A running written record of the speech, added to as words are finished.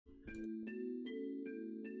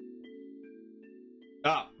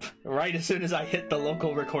Oh, right as soon as I hit the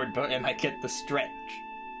local record button, I get the stretch.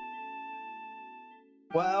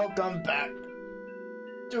 Welcome back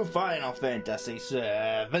to Final Fantasy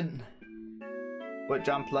VII, which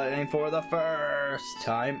I'm playing for the first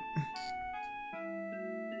time.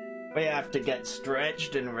 We have to get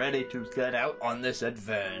stretched and ready to set out on this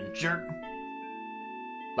adventure.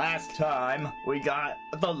 Last time, we got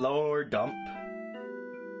the lower dump,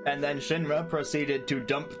 and then Shinra proceeded to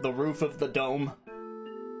dump the roof of the dome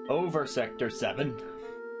over Sector 7.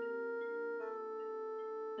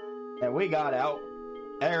 And we got out.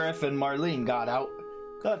 Aerith and Marlene got out.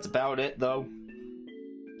 That's about it, though.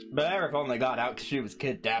 But Aerith only got out because she was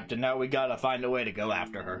kidnapped, and now we gotta find a way to go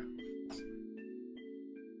after her.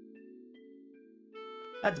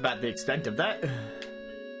 That's about the extent of that.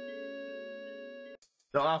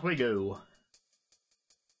 So off we go.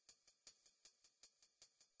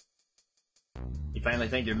 You finally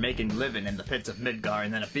think you're making living in the pits of Midgar,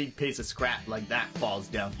 and then a big piece of scrap like that falls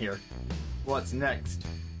down here. What's next?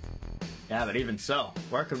 Yeah, but even so,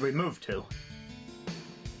 where could we move to?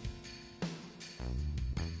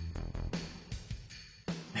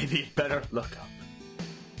 Maybe you'd better look up.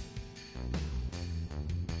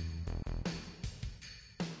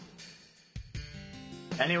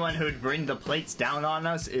 Anyone who'd bring the plates down on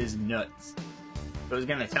us is nuts. I was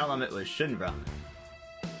gonna tell him it was Shinra.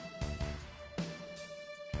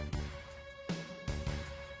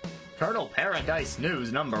 Turtle Paradise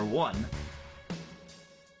News #1.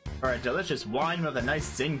 For a delicious wine with a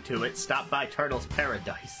nice zing to it, stop by Turtle's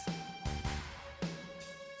Paradise.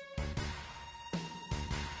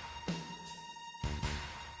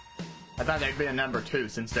 I thought there'd be a #2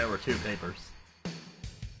 since there were 2 papers.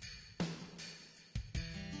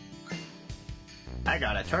 I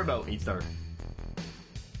got a turbo ether.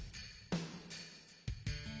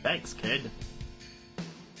 Thanks, kid.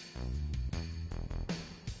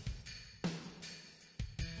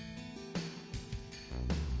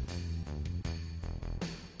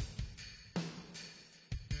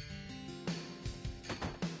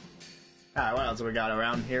 Alright, what else have we got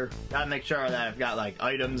around here? Gotta make sure that I've got, like,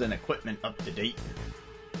 items and equipment up to date.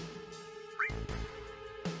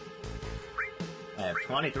 I have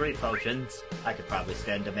 23 potions. I could probably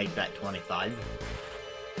stand to make that 25.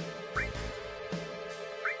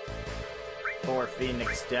 4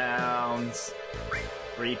 Phoenix Downs.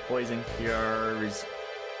 3 Poison Cures.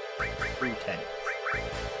 3 tanks.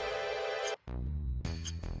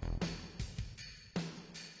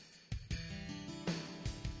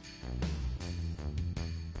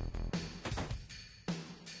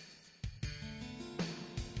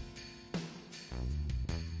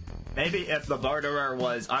 Maybe if the barterer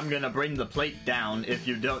was, I'm gonna bring the plate down if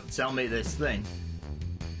you don't sell me this thing,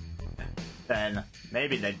 then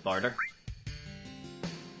maybe they'd barter.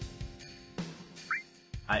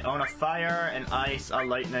 I own a fire, an ice, a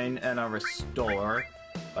lightning, and a restore,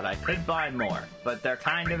 but I could buy more, but they're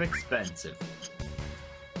kind of expensive.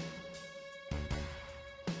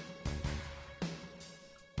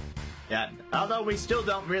 Yeah, although we still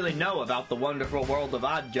don't really know about the wonderful world of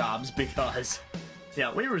odd jobs because... yeah,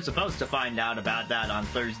 we were supposed to find out about that on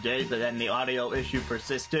Thursday, but then the audio issue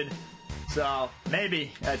persisted. So,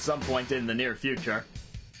 maybe at some point in the near future,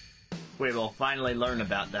 we will finally learn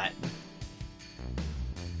about that.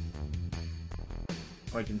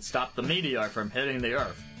 We can stop the meteor from hitting the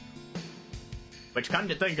Earth. Which, come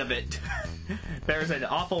to think of it, bears an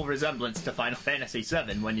awful resemblance to Final Fantasy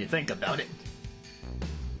VII when you think about it.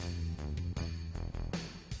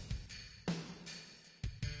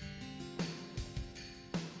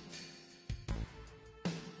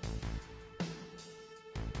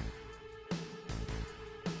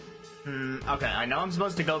 Okay, I know I'm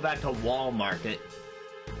supposed to go back to Wall Market.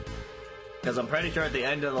 Because I'm pretty sure at the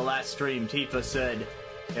end of the last stream, Tifa said,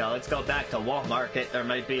 you know, let's go back to Wall Market, there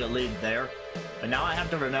might be a lead there. But now I have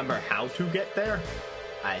to remember how to get there.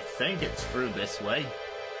 I think it's through this way.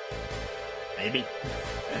 Maybe.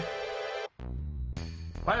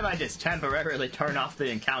 Why don't I just temporarily turn off the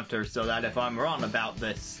encounter so that if I'm wrong about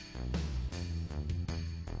this...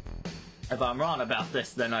 if I'm wrong about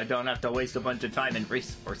this, then I don't have to waste a bunch of time and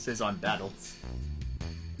resources on battles.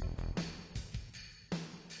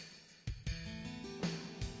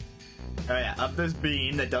 Oh yeah, up this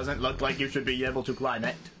beam that doesn't look like you should be able to climb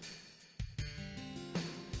it.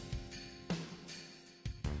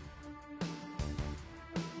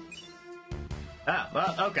 Ah,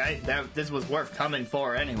 well, okay, this was worth coming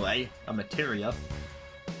for anyway, a materia.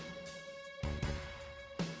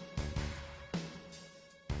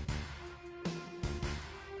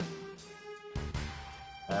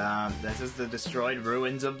 This is the destroyed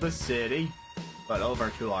ruins of the city, but over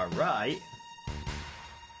to our right,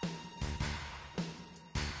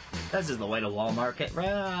 This is the way to Wall Market,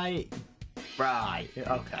 right? Right,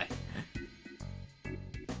 okay.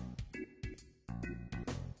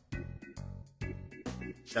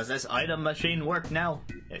 Does this item machine work now?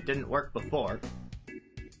 It didn't work before.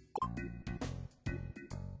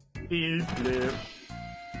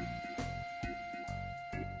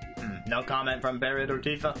 No comment from Barrett or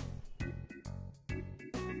Tifa?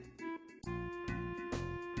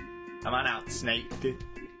 Come on out, Snake.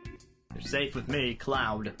 You're safe with me,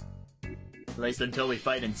 Cloud. At least until we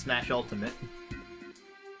fight in Smash Ultimate.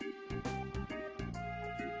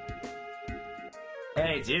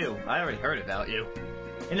 Hey, it's you. I already heard about you.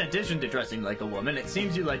 In addition to dressing like a woman, it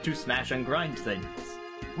seems you like to smash and grind things.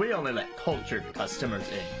 We only let cultured customers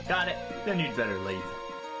in. Got it? Then you'd better leave.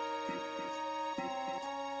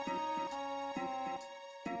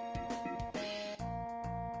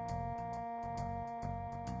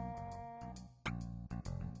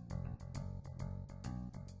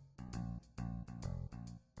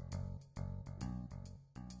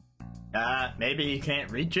 Maybe you can't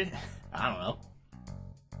reach it? I don't know.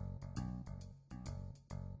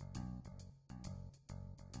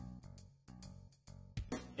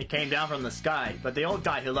 It came down from the sky, but the old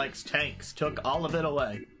guy who likes tanks took all of it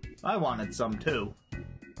away. I wanted some too.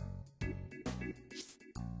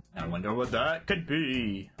 I wonder what that could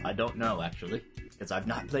be. I don't know, actually, because I've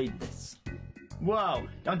not played this. Whoa,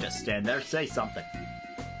 don't just stand there, say something.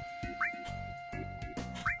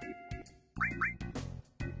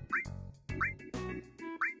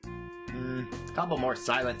 A couple more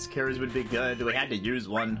silence cures would be good. We had to use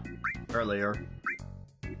one earlier.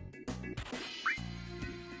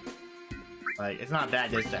 Like, it's not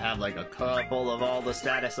bad just to have like a couple of all the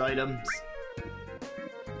status items.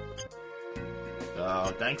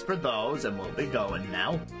 So, thanks for those, and we'll be going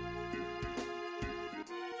now.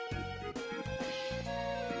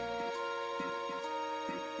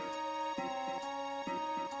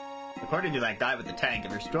 According to that guy with the tank,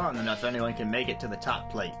 if you're strong enough, anyone can make it to the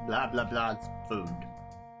top plate. Blah blah blah, food.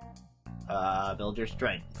 Build your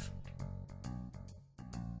strength.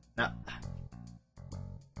 No.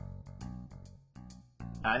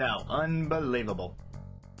 I know, unbelievable.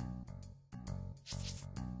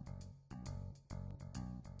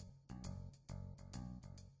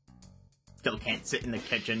 Still can't sit in the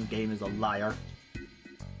kitchen, game is a liar.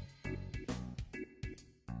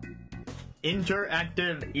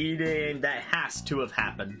 Interactive eating, that has to have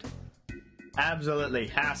happened. Absolutely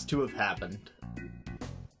has to have happened.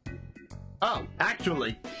 Oh,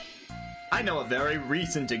 actually, I know a very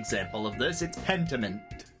recent example of this. It's Pentiment.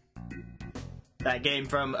 That game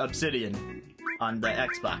from Obsidian on the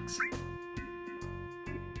Xbox.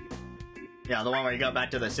 Yeah, the one where you go back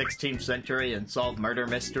to the 16th century and solve murder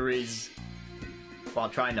mysteries while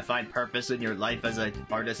trying to find purpose in your life as an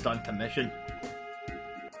artist on commission.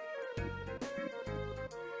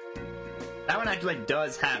 That one actually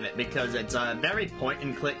does have it because it's a very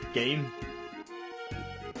point-and-click game.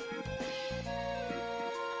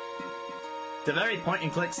 It's a very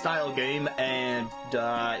point-and-click style game, and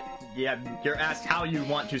yeah, you're asked how you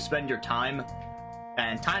want to spend your time,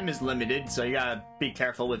 and time is limited, so you gotta be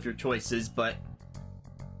careful with your choices, but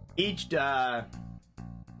each, in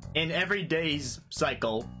every day's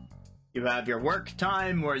cycle, you have your work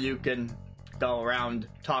time, where you can go around,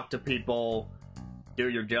 talk to people, do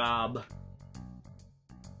your job,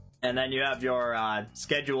 and then you have your,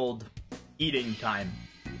 scheduled eating time.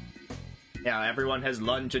 Yeah, everyone has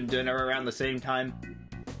lunch and dinner around the same time.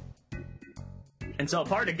 And so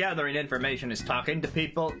part of gathering information is talking to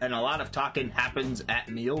people, and a lot of talking happens at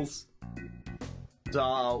meals.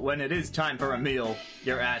 So when it is time for a meal,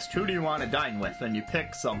 you're asked, who do you want to dine with? And you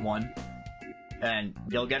pick someone, and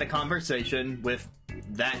you'll get a conversation with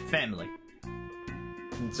that family.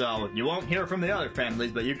 And so you won't hear from the other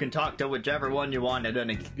families, but you can talk to whichever one you want at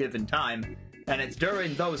any given time. And it's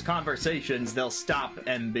during those conversations they'll stop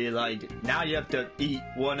and be like, now you have to eat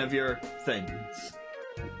one of your things.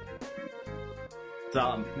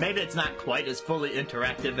 So maybe it's not quite as fully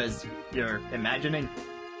interactive as you're imagining,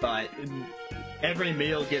 but every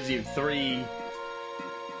meal gives you 3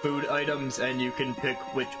 food items and you can pick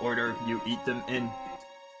which order you eat them in.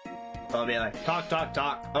 So I'll be like, talk, talk,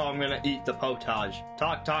 talk, oh, I'm gonna eat the potage.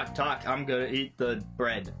 Talk, talk, talk, I'm gonna eat the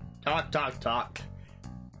bread. Talk, talk, talk.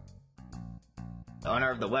 The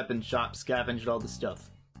owner of the weapon shop scavenged all the stuff.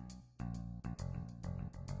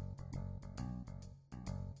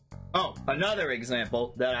 Oh, another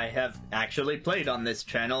example that I have actually played on this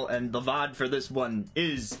channel, and the VOD for this one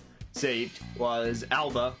is saved, was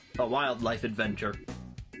Alba, a wildlife adventure.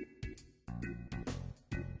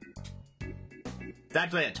 It's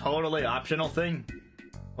actually a totally optional thing,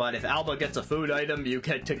 But if Alba gets a food item, you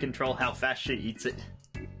get to control how fast she eats it.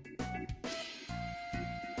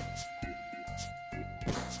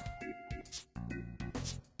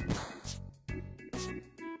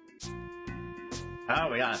 Oh,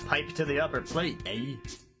 we got a pipe to the upper plate, eh?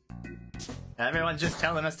 Everyone's just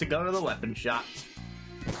telling us to go to the weapon shop.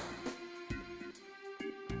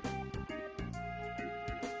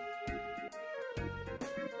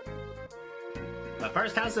 But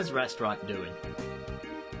first, how's this restaurant doing?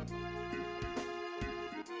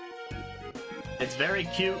 It's very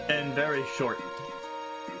cute and very short.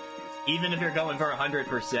 Even if you're going for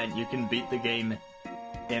 100%, you can beat the game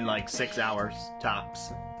in like 6 hours,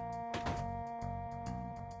 tops.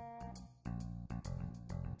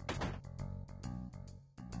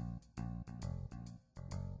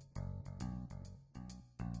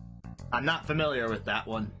 I'm not familiar with that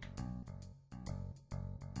one.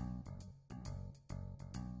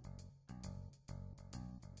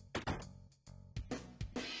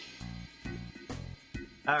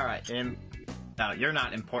 Alright, no, you're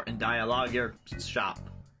not important dialogue, you're shop.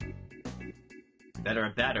 Better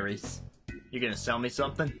at batteries. You gonna sell me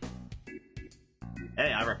something?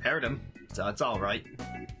 Hey, I repaired them, so it's alright.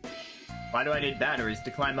 Why do I need batteries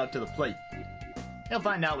to climb up to the plate? You'll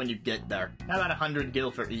find out when you get there. How about 100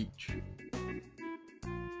 gil for each?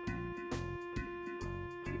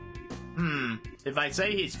 If I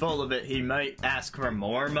say he's full of it, he might ask for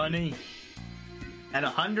more money. And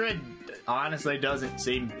 100 honestly doesn't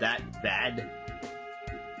seem that bad.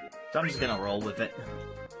 So I'm just gonna roll with it.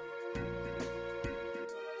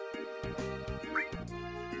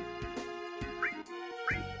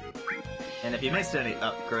 And if you missed any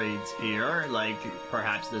upgrades here, like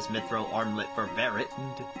perhaps this Mithril armlet for Barret.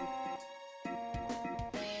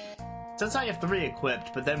 Since I have 3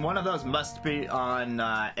 equipped, but then one of those must be on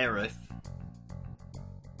Aerith.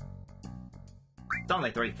 It's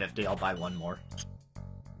only 350, I'll buy one more.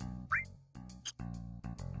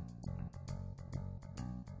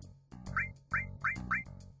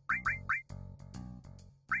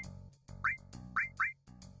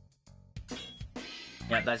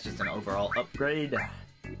 Yeah, that's just an overall upgrade.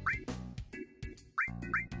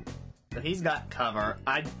 So he's got cover.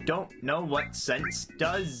 I don't know what sense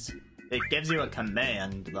does. It gives you a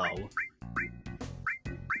command, though.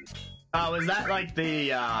 Oh, is that like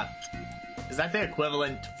the, is that the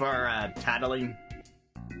equivalent for, tattling?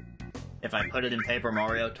 If I put it in Paper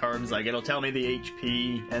Mario terms, like, it'll tell me the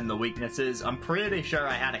HP and the weaknesses. I'm pretty sure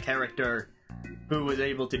I had a character who was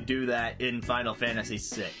able to do that in Final Fantasy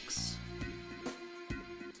VI.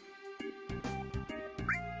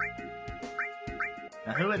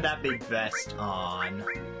 Now, who would that be best on?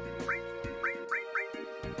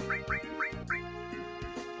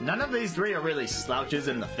 None of these 3 are really slouches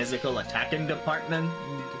in the physical attacking department.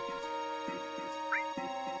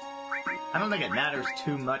 I don't think it matters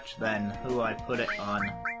too much then who I put it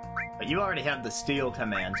on. But you already have the steel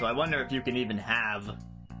command, so I wonder if you can even have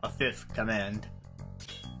a 5th command.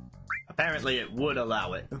 Apparently it would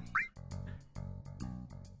allow it.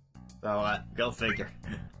 So, go figure.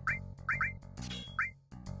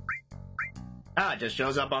 Ah, it just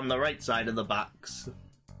shows up on the right side of the box.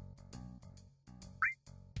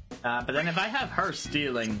 But then if I have her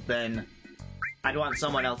stealing, then I'd want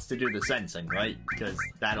someone else to do the sensing, right? Because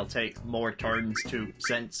that'll take more turns to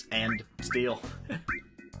sense and steal.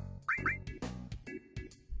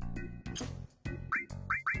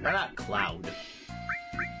 They're not Cloud.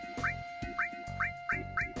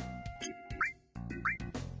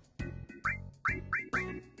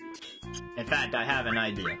 In fact, I have an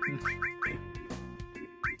idea.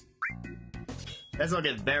 This'll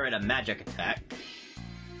give Barret a magic attack.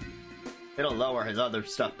 It'll lower his other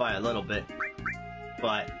stuff by a little bit.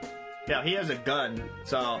 But, yeah, he has a gun,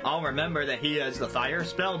 so I'll remember that he has the fire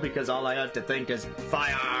spell because all I have to think is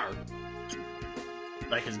fire!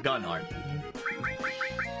 Like his gun arm.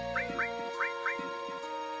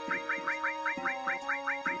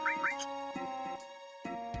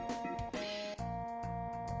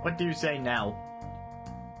 What do you say now?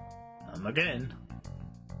 Again.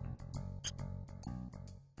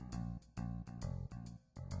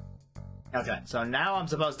 Okay, so now I'm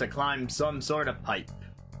supposed to climb some sort of pipe.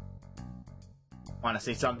 Want to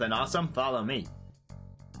see something awesome? Follow me.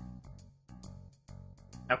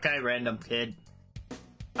 Okay, random kid.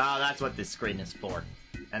 Oh, that's what this screen is for.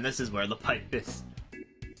 And this is where the pipe is.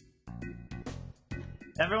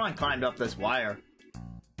 Everyone climbed up this wire.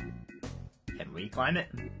 Can we climb it?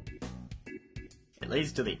 It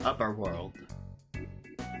leads to the upper world.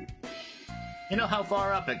 You know how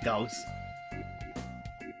far up it goes?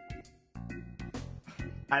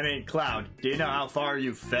 I mean, Cloud, do you know how far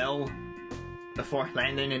you fell before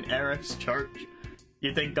landing in Aerith's church?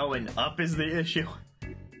 You think going up is the issue?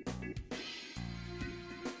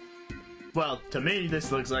 Well, to me,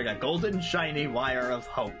 this looks like a golden shiny wire of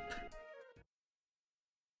hope.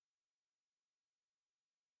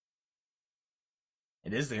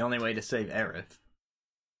 It is the only way to save Aerith.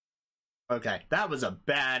 Okay, that was a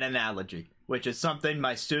bad analogy, which is something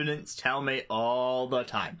my students tell me all the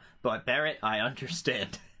time. But Barret, I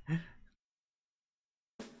understand.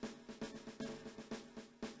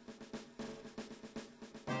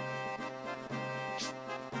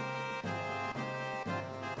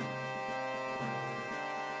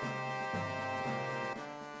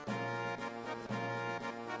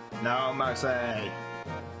 No mercy.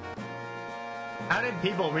 How did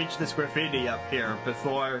people reach this graffiti up here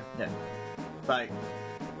before... Like,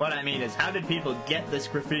 what I mean is, how did people get this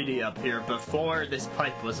graffiti up here before this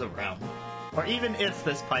pipe was around? Or even if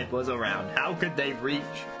this pipe was around, how could they reach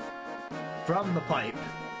from the pipe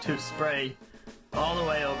to spray all the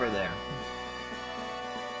way over there?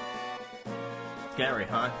 Scary,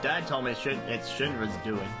 huh? Dad told me it's Shinra's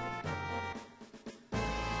doing.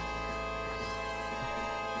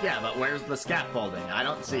 Yeah, but where's the scaffolding? I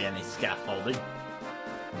don't see any scaffolding.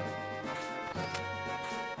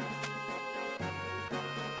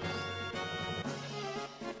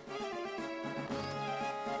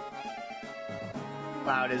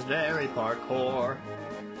 Cloud is very parkour.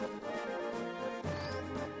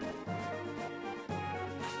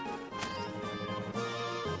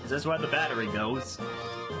 Is this where the battery goes?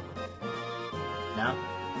 No?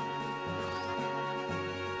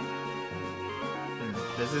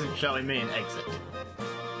 This isn't showing me an exit.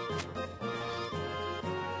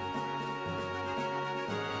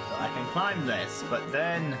 So I can climb this, but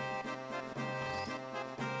then...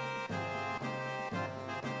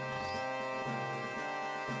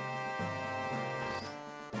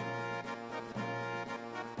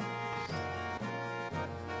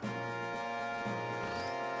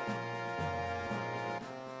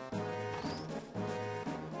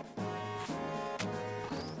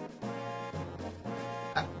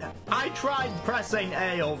 I tried pressing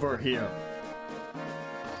A over here.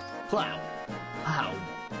 Cloud. Cloud.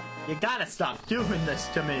 You gotta stop doing this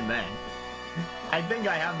to me, man. I think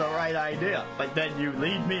I have the right idea, but then you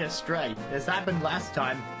lead me astray. This happened last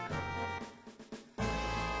time.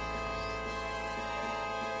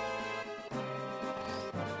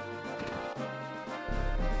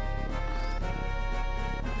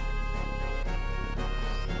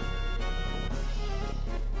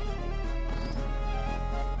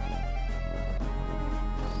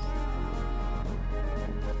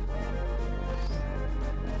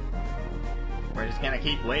 We're just gonna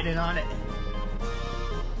keep waiting on it.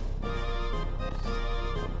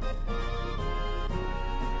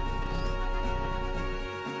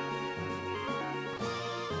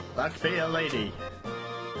 Luck be a lady.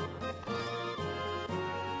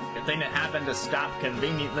 Good thing it happened to stop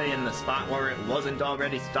conveniently in the spot where it wasn't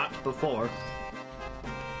already stopped before.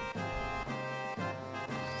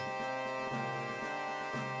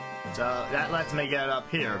 So that lets me get up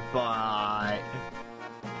here, but...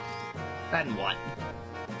 then what?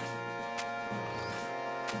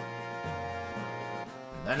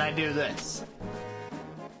 Then I do this.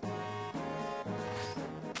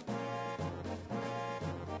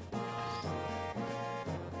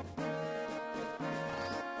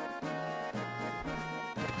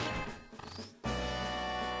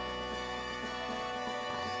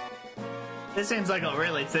 This seems like a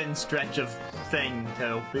really thin stretch of thing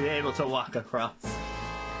to be able to walk across.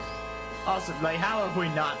 Also, like, how have we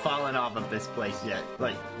not fallen off of this place yet?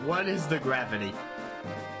 Like, what is the gravity?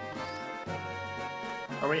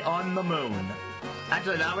 Are we on the moon?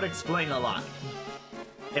 Actually, that would explain a lot.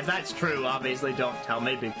 If that's true, obviously don't tell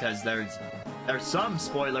me, because there's some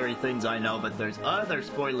spoilery things I know, but there's other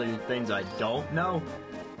spoilery things I don't know.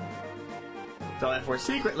 So if we're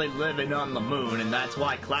secretly living on the moon, and that's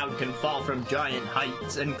why Cloud can fall from giant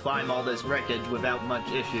heights and climb all this wreckage without much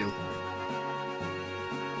issue,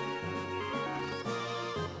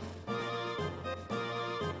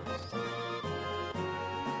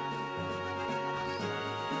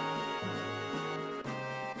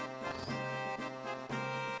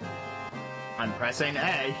 I'm pressing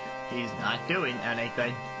A. He's not doing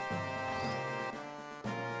anything.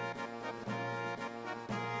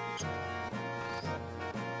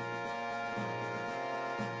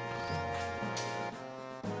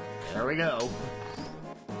 There we go.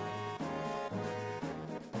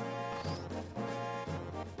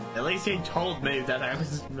 At least he told me that I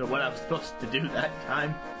was what I was supposed to do that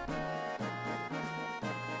time.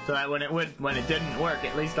 So that when it didn't work,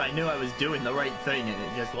 at least I knew I was doing the right thing and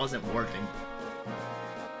it just wasn't working.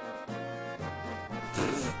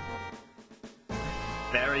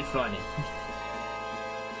 very funny.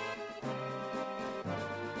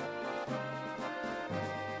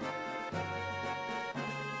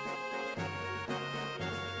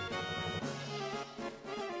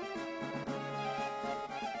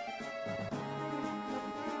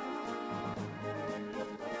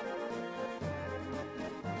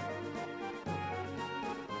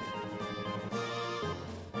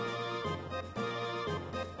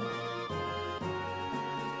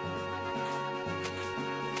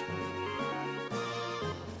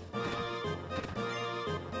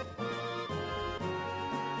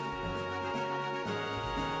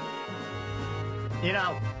 You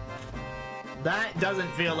know, that doesn't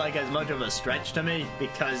feel like as much of a stretch to me,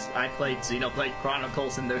 because I played Xenoblade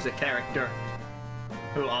Chronicles and there's a character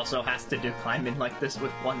who also has to do climbing like this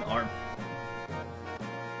with one arm.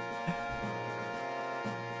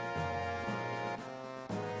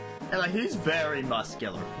 And like, he's very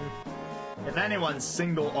muscular. If anyone's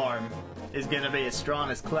single arm is gonna be as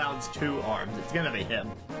strong as Cloud's 2 arms, it's gonna be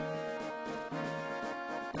him.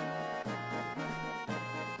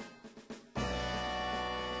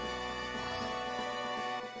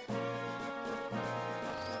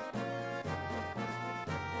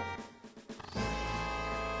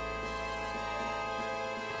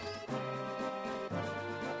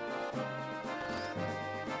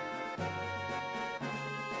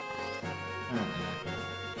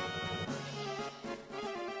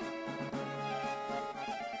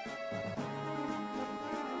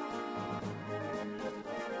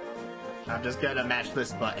 I'm just gonna mash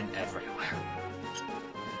this button everywhere.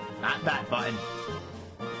 Not that button.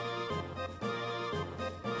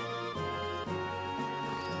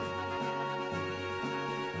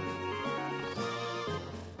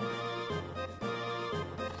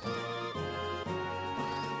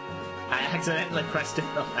 I accidentally pressed it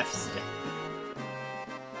the left stick.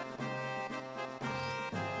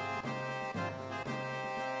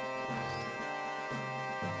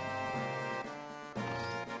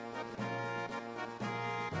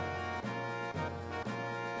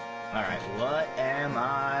 Alright, what am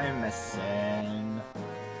I missing?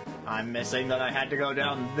 I'm missing that I had to go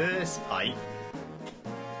down this pipe.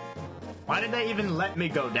 Why did they even let me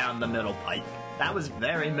go down the middle pipe? That was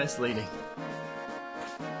very misleading.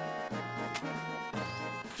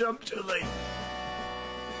 Jump too late.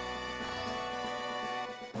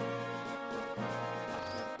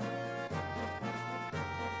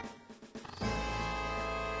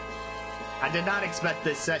 I did not expect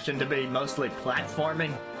this session to be mostly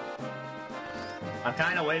platforming. I'm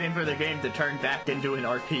kind of waiting for the game to turn back into an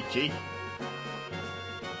RPG.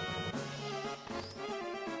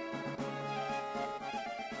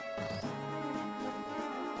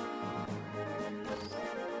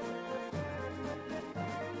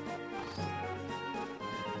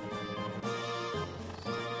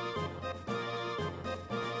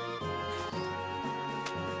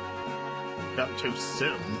 Not too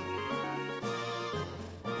soon.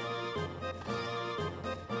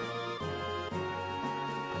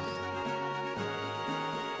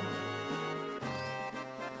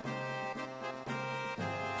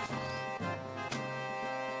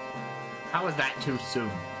 How is that too soon?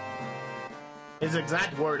 His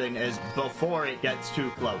exact wording is before it gets too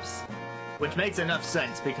close, which makes enough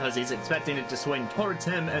sense because he's expecting it to swing towards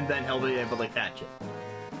him and then he'll be able to catch it.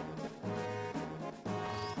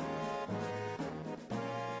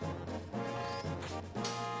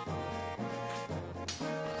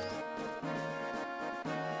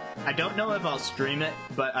 I don't know if I'll stream it,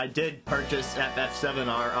 but I did purchase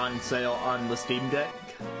FF7R on sale on the Steam Deck.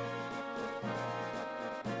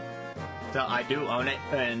 So I do own it,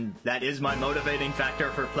 and that is my motivating factor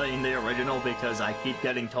for playing the original because I keep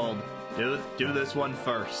getting told, do this one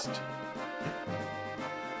first.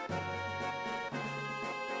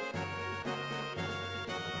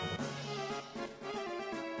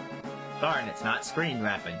 Darn, it's not screen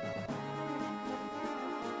wrapping.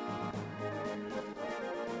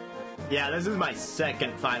 Yeah, this is my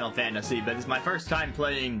second Final Fantasy, but it's my first time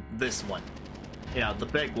playing this one. You know, the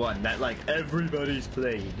big one that, like, everybody's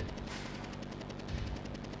played.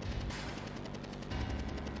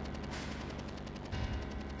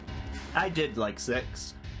 I did like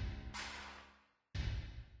 6.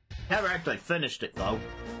 Never actually finished it, though.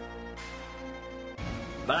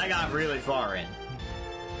 But I got really far in.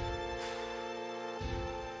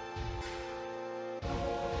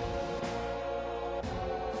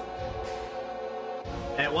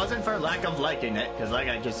 And it wasn't for lack of liking it, because like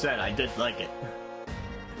I just said, I did like it.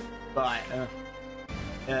 But,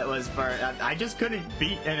 it was for... I just couldn't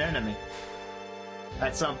beat an enemy.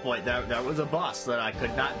 At some point, there was a boss that I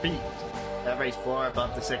could not beat. Every floor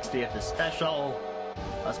above the 60th is special.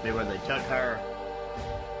 Must be where they took her.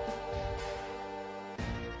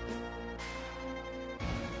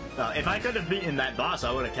 If I could have beaten that boss,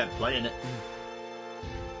 I would have kept playing it.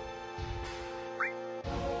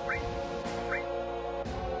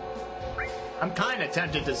 I'm kind of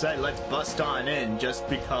tempted to say let's bust on in just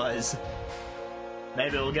because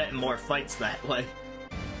maybe we'll get in more fights that way.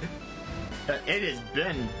 It has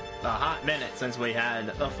been a hot minute since we had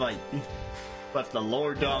a fight. Left the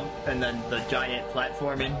lore dump and then the giant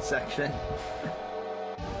platforming section.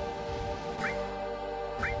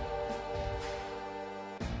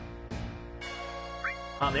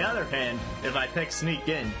 On the other hand, if I pick Sneak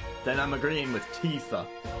In, then I'm agreeing with Tifa.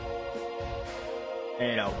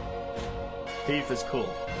 And, you know, Tifa's cool.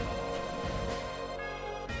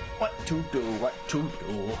 What to do, what to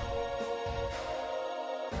do.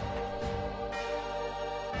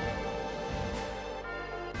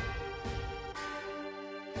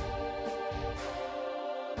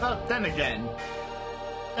 Well, then again,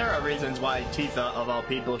 there are reasons why Tifa, of all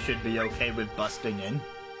people, should be okay with busting in.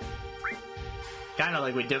 Kinda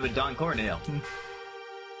like we did with Don Corneo.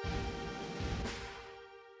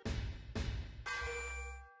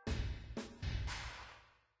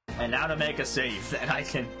 And now to make a save that I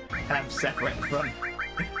can have separate from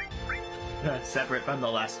separate from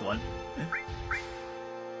the last one.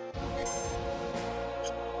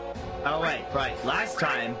 Oh wait, right. Last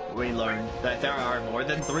time we learned that there are more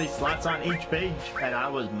than 3 slots on each page, and I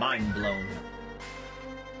was mind blown.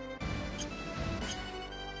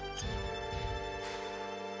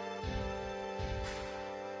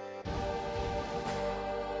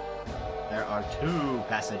 There are 2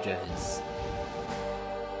 passages.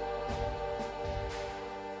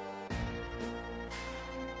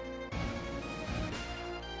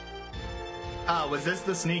 Ah, was this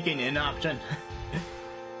the sneaking in option?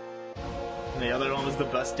 And the other one was the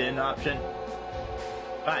bust in option?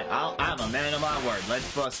 Right, I'm a man of my word.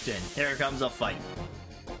 Let's bust in. Here comes a fight.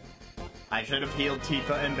 I should have healed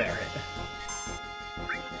Tifa and Barret.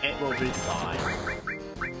 It will be fine.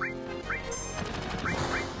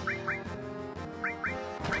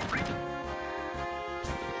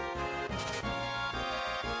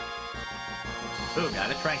 Ooh,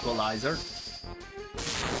 got a tranquilizer.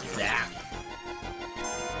 Zap.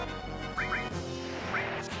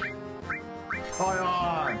 Hold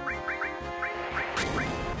on.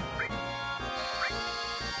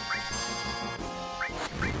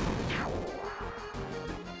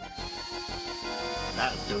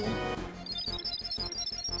 That'll do him.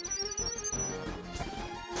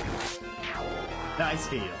 Nice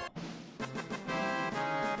heal.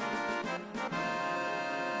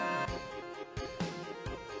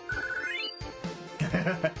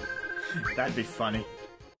 That'd be funny.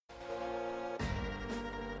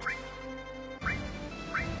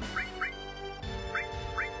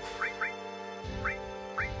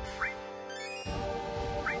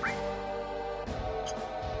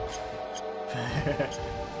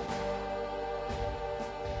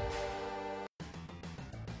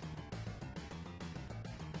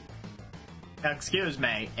 Excuse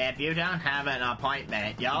me, if you don't have an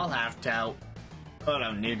appointment, y'all have to... I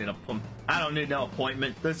don't need an appointment. I don't need no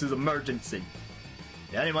appointment. This is emergency.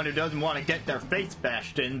 Anyone who doesn't want to get their face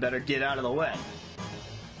bashed in better get out of the way.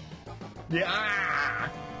 Yeah.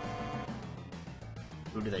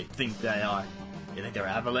 Who do they think they are? You think they're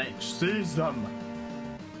Avalanche? Seize them!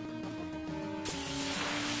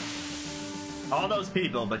 All those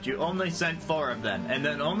people, but you only sent 4 of them, and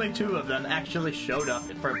then only 2 of them actually showed up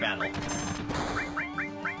for battle.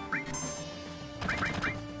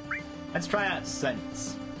 Let's try out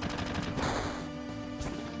Sense.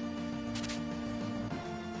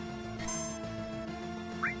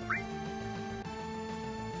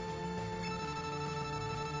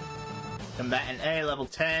 Combatant A, level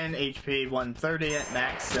 10, HP 130 at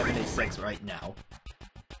max 76 right now.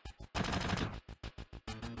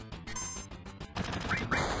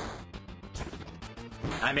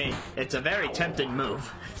 I mean, it's a very tempting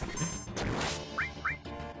move.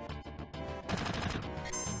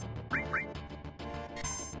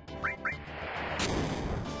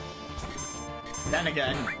 Then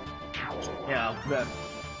again, you know,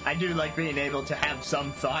 I do like being able to have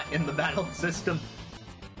some thought in the battle system.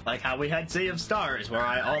 Like how we had Sea of Stars, where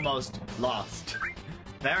I almost lost.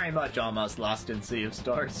 Very much almost lost in Sea of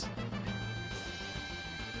Stars.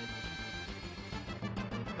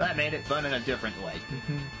 That made it fun in a different way.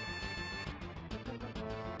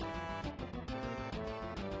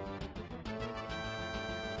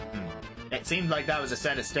 It seemed like that was a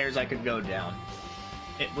set of stairs I could go down.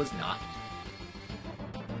 It was not.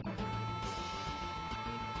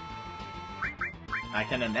 I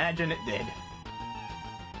can imagine it did.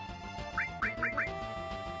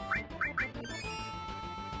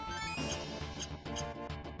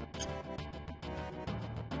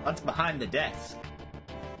 What's behind the desk?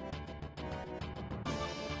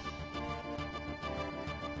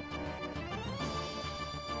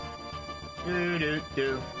 Do do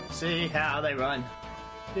do. See how they run.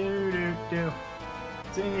 Do do do.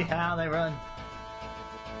 See how they run.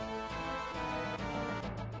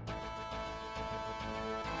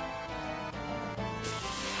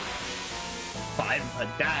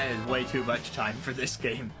 That is way too much time for this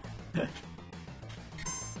game.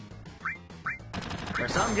 For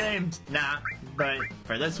some games, nah, but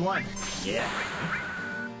for this one, yeah.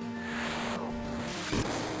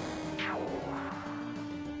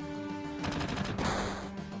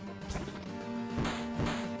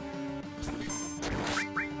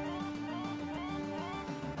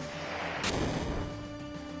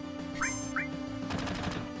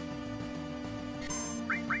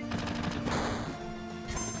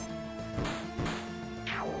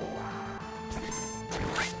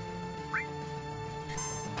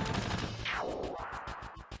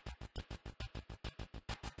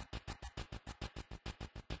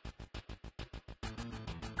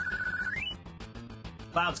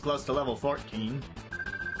 Cloud's close to level 14.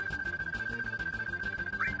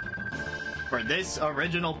 For this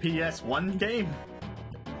original PS1 game?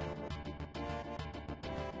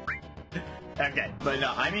 Okay, but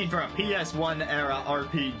no, I mean for a PS1 era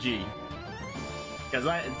RPG.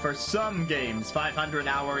 Because for some games, 500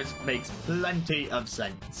 hours makes plenty of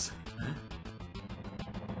sense.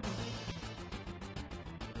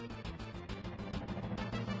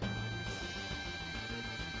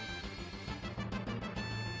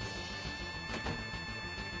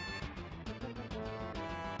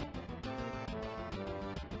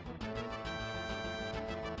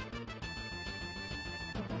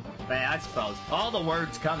 I suppose all the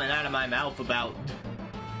words coming out of my mouth about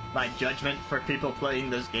my judgment for people playing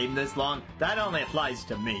this game this long, that only applies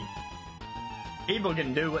to me. People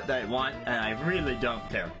can do what they want, and I really don't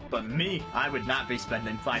care. But me, I would not be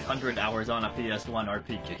spending 500 hours on a PS1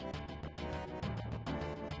 RPG.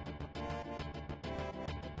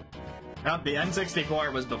 Now, the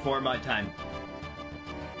N64 was before my time.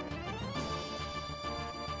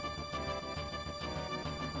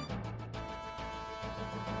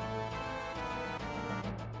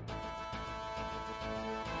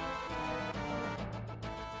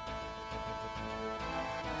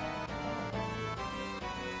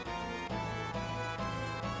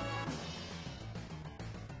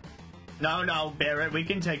 No, Barrett, we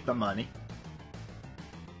can take the money.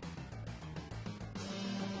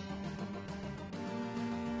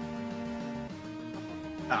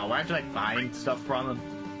 Oh, we're actually buying stuff from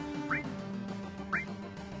him.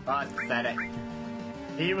 Pathetic.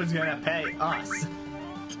 He was gonna pay us.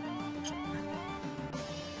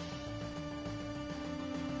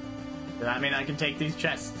 Does that mean I can take these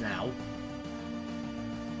chests now?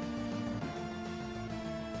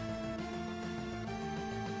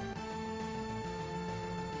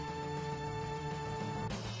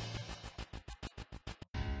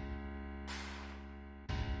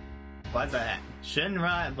 What the heck?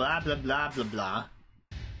 Shinra, blah blah blah blah blah.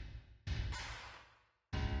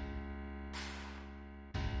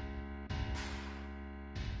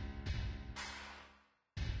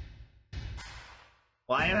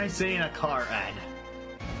 Why am I seeing a car ad?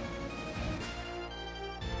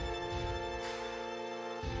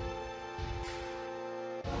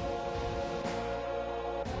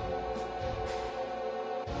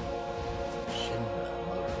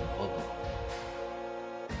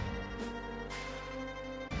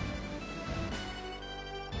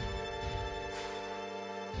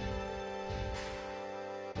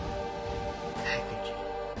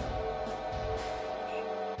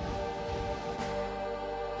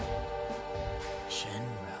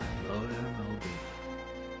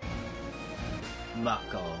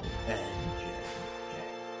 Mako Engine.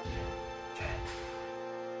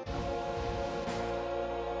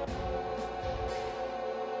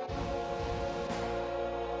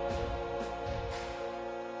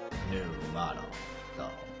 New model.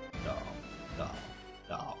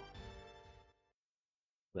 Doll.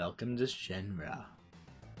 Welcome to Shinra.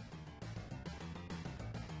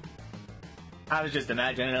 I was just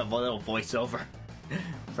imagining a little voiceover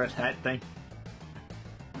for that thing.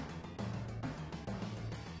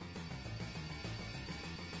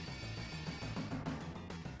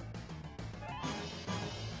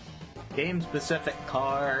 Game-specific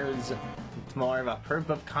cars. It's more of a proof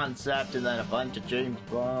of concept and then a bunch of James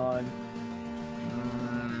Bond.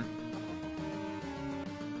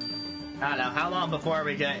 I don't know, how long before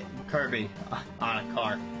we get Kirby on a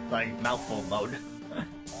car? Like, mouthful mode.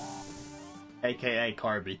 AKA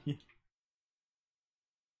Kirby.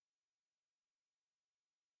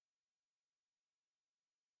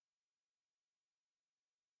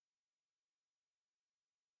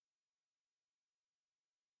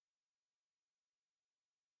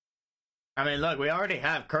 I mean, look, we already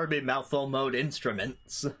have Kirby mouthful mode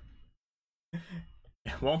instruments.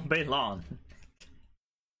 It won't be long.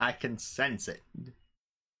 I can sense it.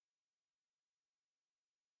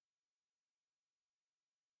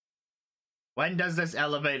 When does this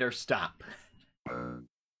elevator stop?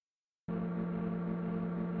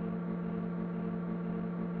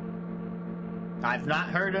 I've not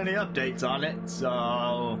heard any updates on it,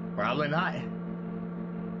 so probably not.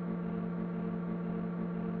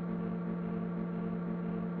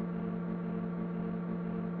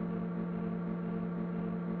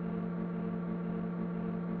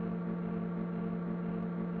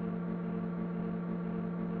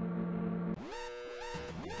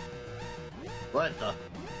 What the?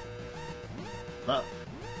 Look.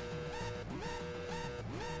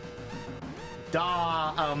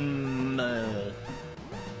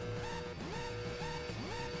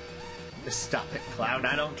 Just stop it, Cloud.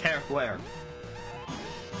 I don't care where.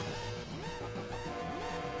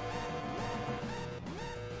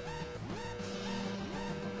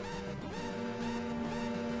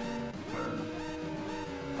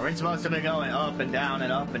 Are we supposed to be going up and down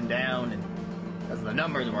and up and down? And because the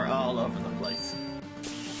numbers were all over the place.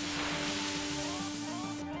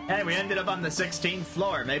 Hey, we ended up on the 16th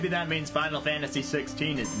floor. Maybe that means Final Fantasy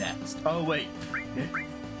 16 is next. Oh, wait.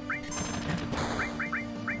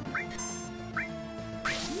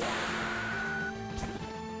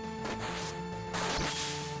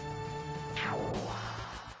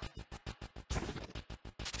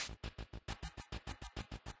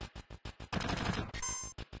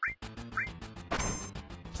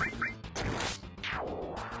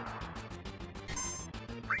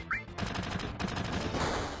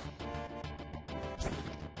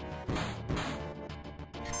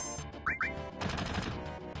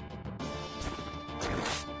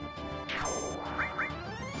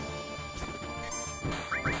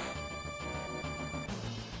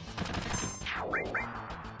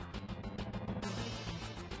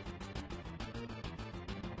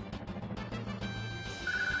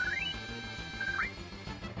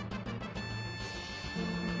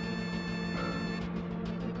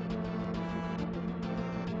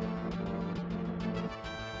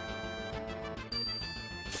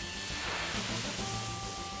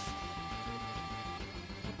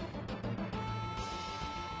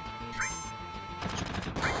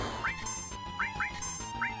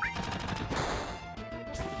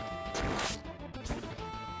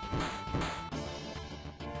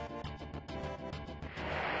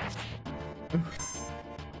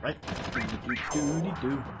 Right.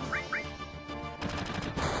 Do-do-do-do-do.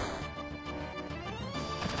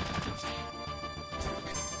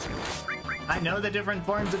 I know the different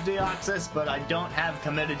forms of Deoxys, but I don't have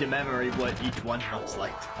committed to memory what each one looks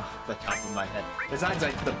like off the top of my head. Besides,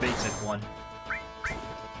 like, the basic one.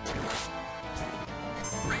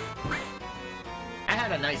 I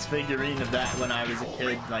had a nice figurine of that when I was a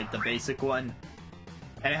kid, like the basic one.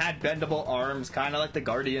 And it had bendable arms, kind of like the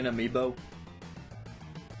Guardian amiibo.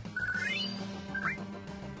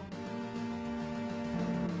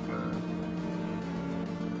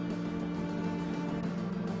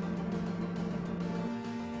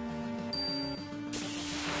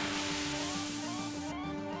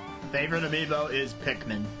 Favorite amiibo is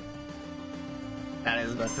Pikmin. That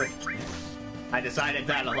is the thing. I decided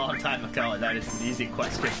that a long time ago, and that is an easy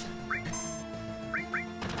question.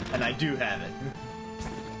 And I do have it.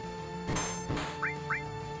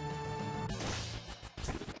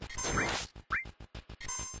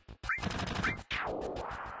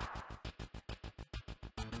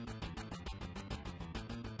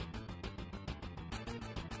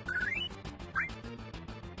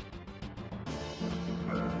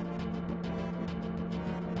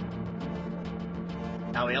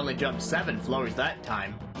 Now we only jumped 7 floors that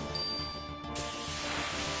time.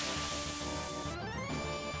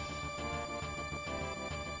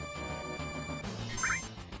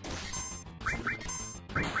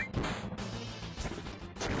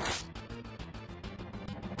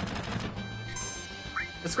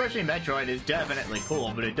 The Squishy Metroid is definitely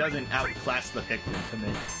cool, but it doesn't outclass the Pikmin to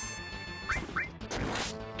me.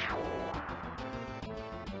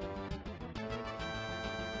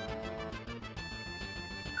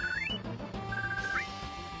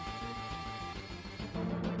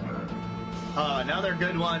 Another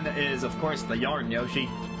good one is, of course, the Yarn Yoshi.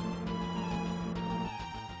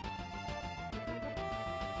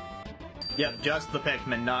 Yep, just the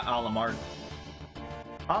Pikmin, not Olimar.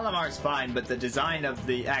 Olimar's fine, but the design of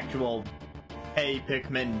the actual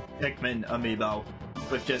Pikmin amiibo,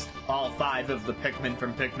 with just all 5 of the Pikmin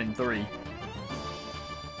from Pikmin 3.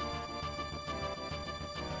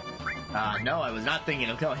 No, I was not thinking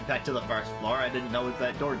of going back to the first floor. I didn't know what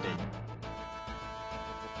that door did.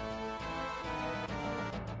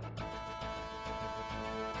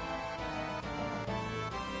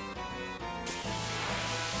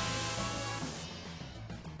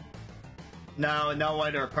 No, no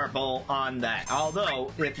white or purple on that.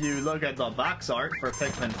 Although, if you look at the box art for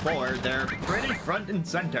Pikmin 4, they're pretty front and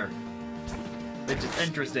center. Which is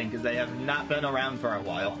interesting, because they have not been around for a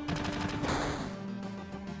while.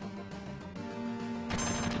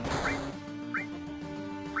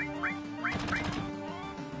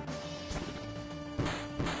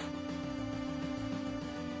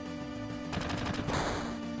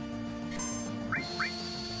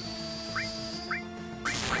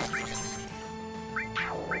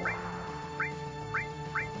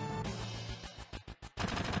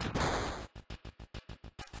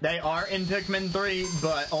 They are in Pikmin 3,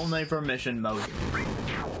 but only for mission mode.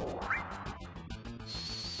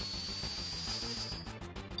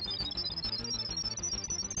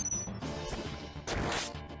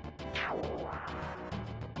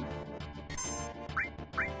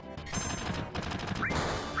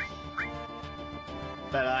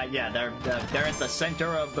 But yeah, they're at the center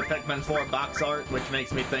of the Pikmin 4 box art, which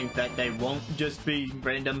makes me think that they won't just be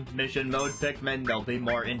random mission mode Pikmin, they'll be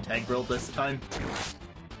more integral this time.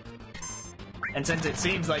 And since it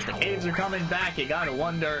seems like the caves are coming back, you gotta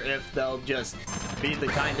wonder if they'll just be the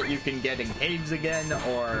kind that you can get in caves again,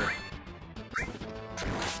 or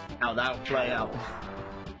how that'll play out.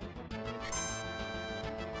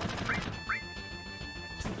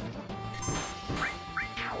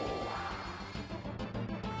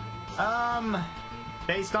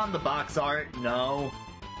 Based on the box art, no.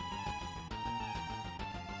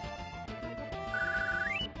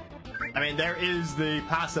 I mean, there is the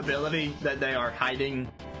possibility that they are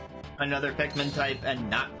hiding another Pikmin type and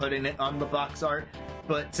not putting it on the box art,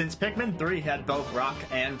 but since Pikmin 3 had both rock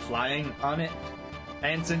and flying on it,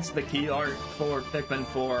 and since the key art for Pikmin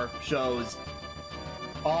 4 shows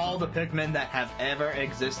all the Pikmin that have ever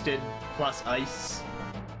existed plus ice,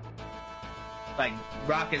 like,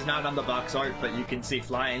 rock is not on the box art, but you can see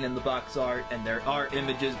flying in the box art, and there are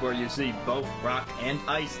images where you see both rock and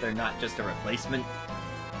ice, they're not just a replacement.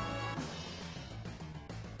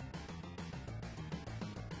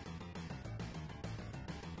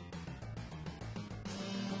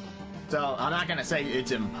 So, I'm not gonna say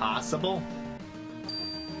it's impossible.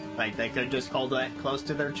 Like, they could just hold that close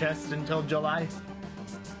to their chest until July.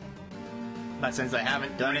 But since they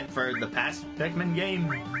haven't done it for the past Pikmin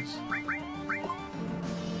games,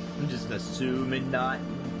 I'm just assuming not.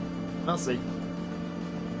 We'll see.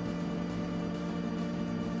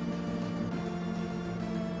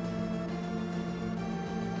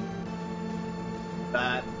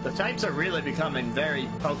 The types are really becoming very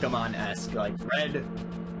Pokemon-esque. Like, red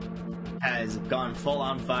has gone full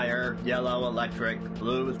on fire, yellow electric,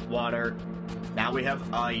 blue is water. Now we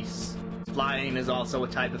have ice. Flying is also a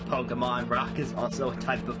type of Pokemon. Rock is also a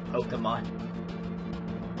type of Pokemon.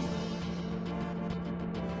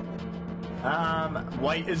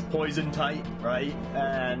 White is poison type, right?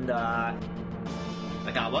 And,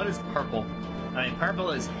 my god, what is purple? I mean,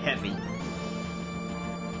 purple is heavy.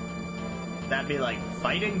 That'd be like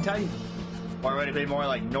fighting type? Or would it be more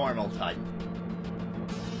like normal type?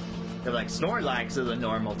 They're like Snorlax is a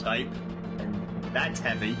normal type, and that's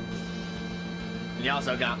heavy. And you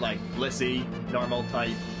also got like Blissey, normal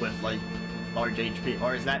type with like large HP,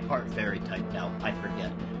 or is that part fairy type now? I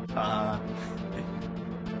forget.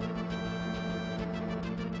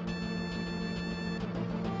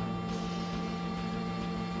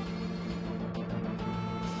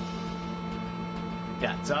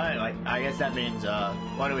 Yeah, so anyway, I guess that means,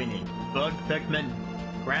 what do we need? Bug Pikmin,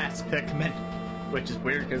 Grass Pikmin, which is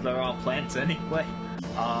weird because they're all plants anyway.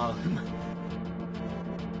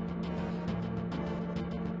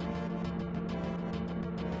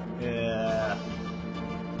 Yeah.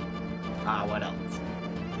 What else?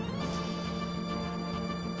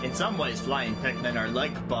 In some ways, flying Pikmin are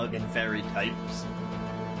like bug and fairy types.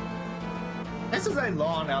 This is a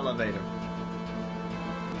long elevator.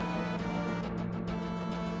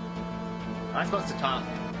 Am I supposed to talk?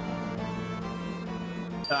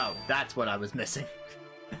 Oh, that's what I was missing.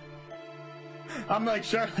 I'm like,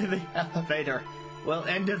 surely the elevator will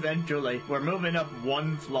end eventually. We're moving up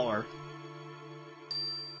one floor.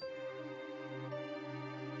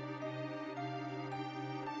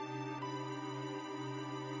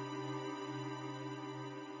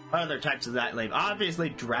 What other types does that leave? Obviously,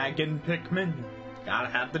 Dragon Pikmin. Gotta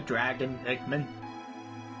have the Dragon Pikmin.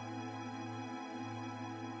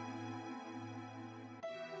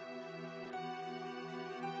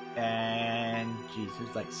 And jeez,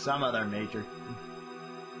 there's like some other major.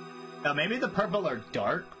 Oh, maybe the purple are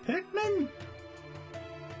dark Pikmin?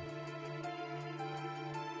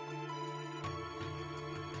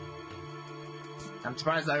 I'm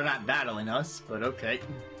surprised they're not battling us, but okay.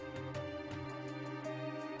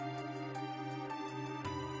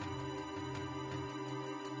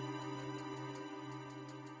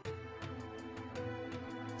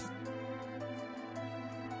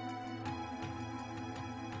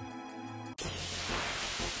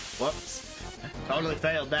 Whoops. Totally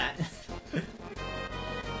failed that.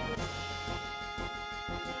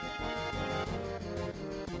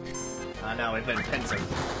 Oh no, we've been pincered.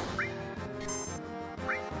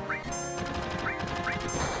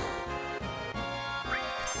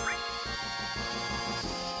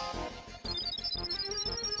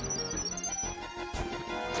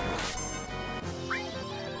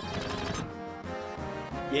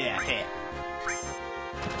 Yeah, hit.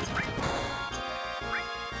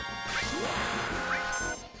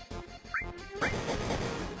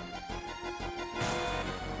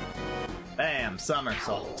 Bam,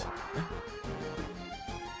 somersault.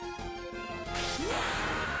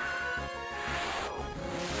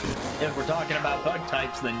 If we're talking about bug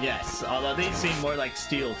types, then yes. Although these seem more like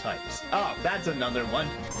steel types. Oh, that's another one.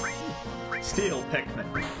 Steel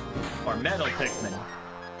Pikmin. Or metal Pikmin.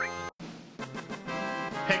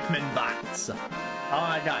 Pikmin bots. Oh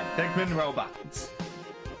my god, Pikmin robots.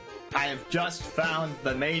 I have just found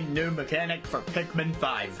the main new mechanic for Pikmin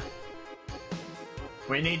 5.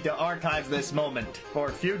 We need to archive this moment for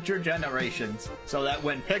future generations so that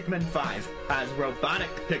when Pikmin 5 has robotic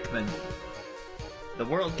Pikmin, the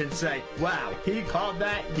world can say, wow, he called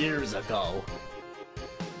that years ago.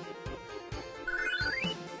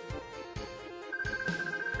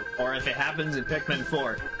 Or if it happens in Pikmin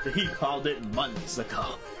 4, he called it months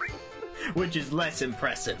ago. Which is less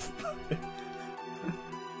impressive.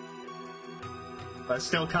 But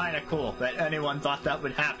still kinda cool that anyone thought that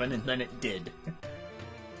would happen and then it did.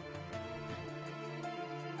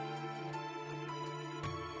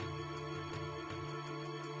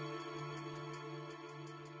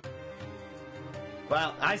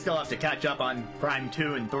 Well, I still have to catch up on Prime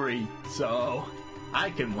 2 and 3, so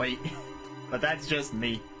I can wait. But that's just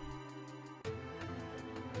me.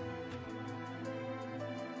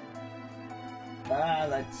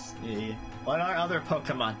 Let's see. What are other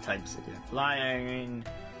Pokemon types again? Flying,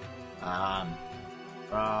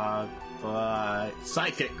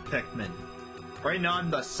 Psychic Pikmin. Bring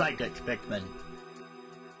on the Psychic Pikmin.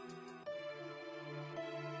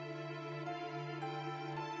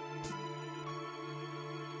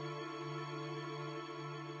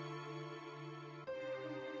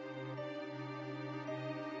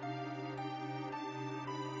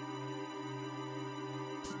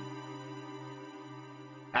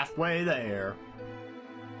 Halfway there.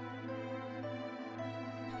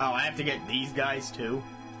 Oh, I have to get these guys too?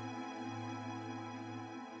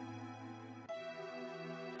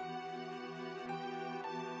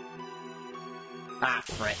 Ah,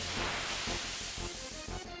 frick.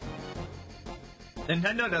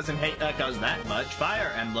 Nintendo doesn't hate Echoes that much.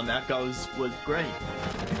 Fire Emblem Echoes was great.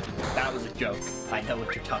 That was a joke. I know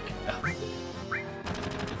what you're talking about.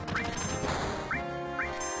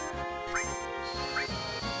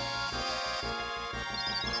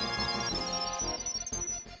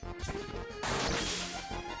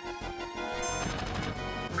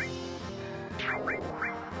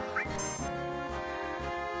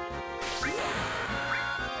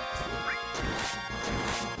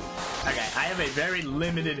 I have a very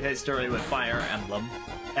limited history with Fire Emblem.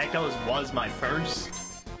 Echoes was my first,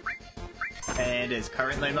 and is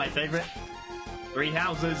currently my favorite. Three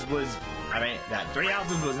Houses was, Three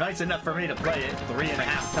Houses was nice enough for me to play it 3.5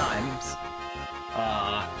 times.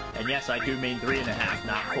 And yes, I do mean 3.5,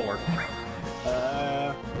 not 4.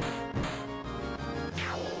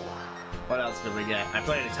 What else did we get? I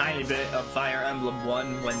played a tiny bit of Fire Emblem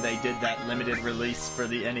 1 when they did that limited release for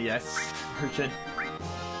the NES version.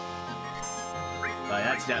 But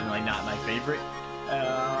that's definitely not my favorite.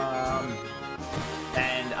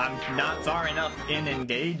 And I'm not far enough in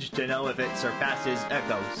Engage to know if it surpasses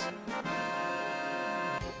Echoes.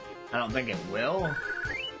 I don't think it will.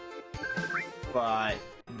 But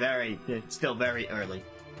it's still very early.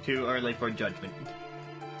 Too early for judgment.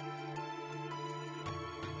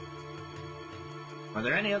 Are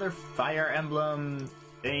there any other Fire Emblem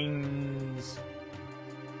things?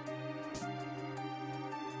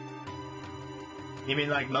 You mean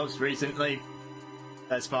like most recently?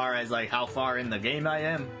 As far as like how far in the game I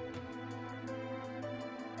am?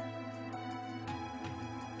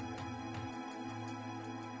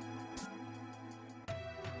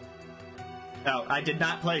 Oh, I did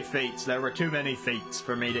not play Fates. There were too many Fates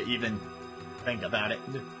for me to even think about it.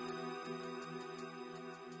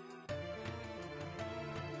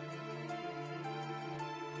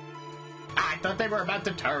 I thought they were about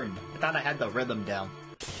to turn. I thought I had the rhythm down.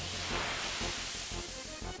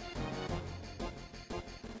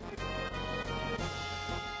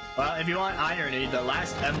 Well, if you want irony, the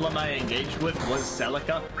last emblem I engaged with was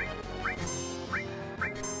Celica.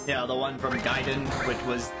 Yeah, the one from Gaiden, which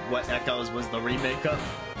was what Echoes was the remake of.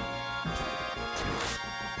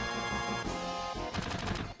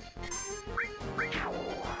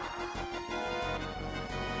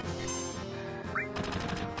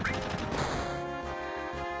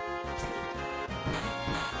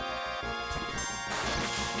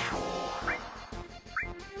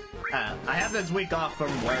 I have this week off from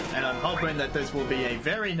work, and I'm hoping that this will be a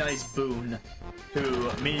very nice boon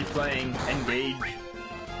to me playing Engage.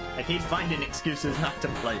 I keep finding excuses not to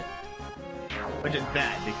play it, which is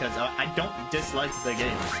bad because I don't dislike the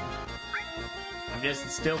game. I'm just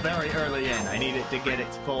still very early in. I need it to get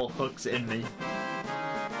its full hooks in me.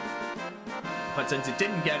 But since it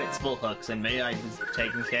didn't get its full hooks in me, I was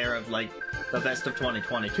taking care of, like, the best of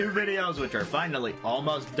 2022 videos, which are finally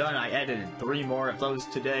almost done. I edited 3 more of those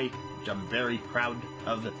today, which I'm very proud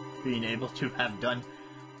of being able to have done.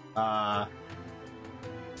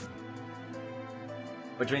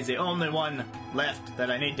 Which means the only one left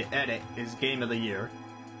that I need to edit is Game of the Year.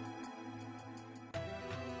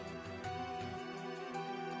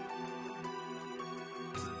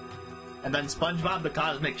 And then SpongeBob the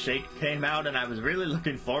Cosmic Shake came out, and I was really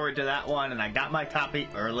looking forward to that one, and I got my copy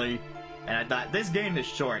early. And I thought, this game is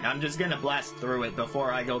short, I'm just gonna blast through it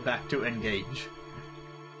before I go back to Engage.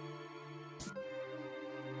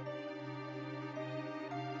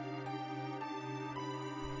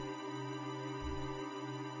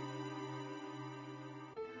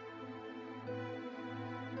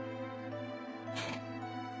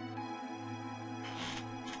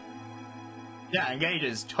 Yeah, Engage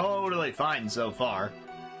is totally fine so far.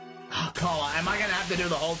 Oh, Kola, am I gonna have to do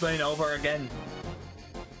the whole thing over again?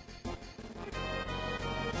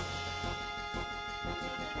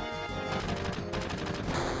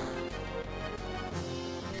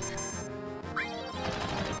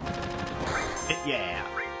 Yeah.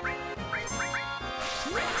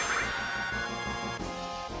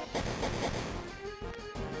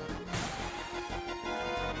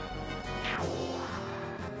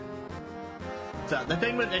 So, the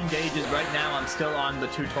thing with Engage is right now I'm still on the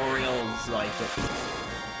tutorials, like,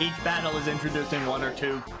 each battle is introducing 1 or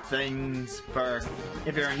 2 things for,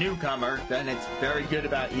 if you're a newcomer, then it's very good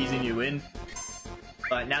about easing you in.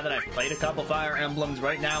 But now that I've played a couple Fire Emblems,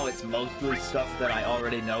 right now it's mostly stuff that I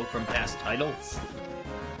already know from past titles.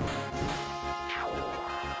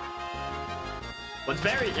 What's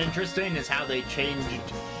very interesting is how they changed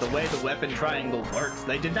the way the weapon triangle works.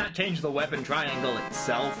 They did not change the weapon triangle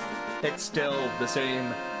itself. It's still the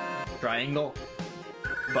same triangle.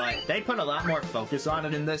 But they put a lot more focus on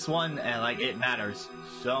it in this one, and like it matters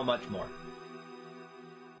so much more.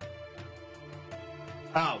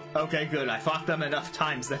 Oh, okay, good. I fought them enough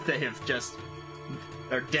times that they have just...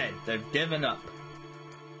 They're dead. They've given up.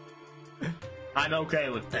 I'm okay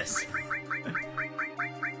with this.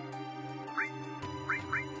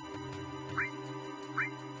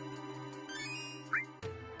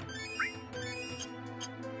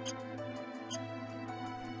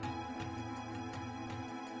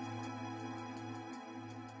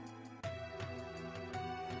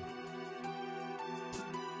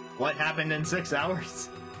 What happened in 6 hours?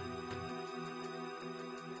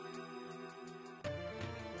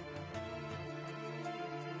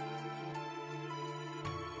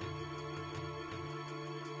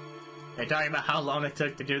 They're talking about how long it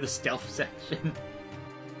took to do the stealth section.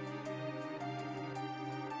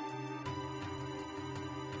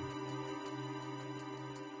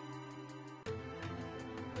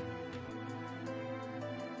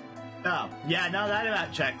 Oh, yeah, no, that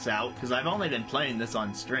about checks out, because I've only been playing this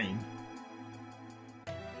on stream.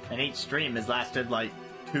 And each stream has lasted, like,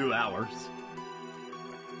 2 hours.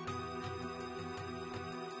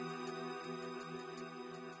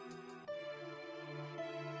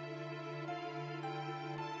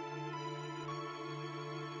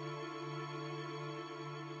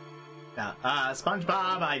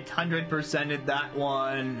 SpongeBob, I 100%ed that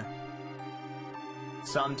one.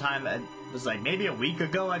 Sometime, it was like maybe a week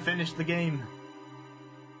ago I finished the game.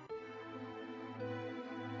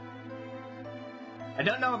 I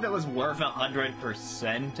don't know if it was worth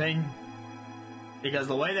 100%ing, because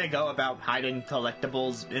the way they go about hiding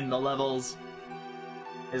collectibles in the levels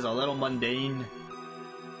is a little mundane.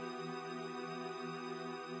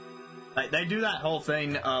 Like, they do that whole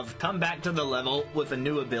thing of come back to the level with a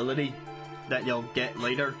new ability that you'll get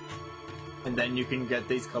later, and then you can get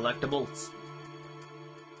these collectibles.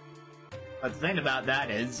 But the thing about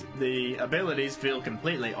that is, the abilities feel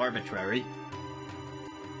completely arbitrary.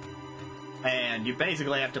 And you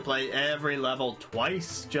basically have to play every level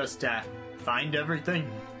twice just to find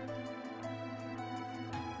everything.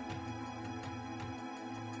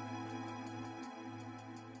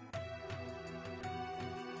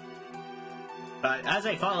 But as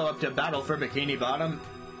a follow-up to Battle for Bikini Bottom,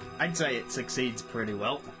 I'd say it succeeds pretty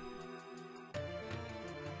well.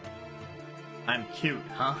 I'm cute,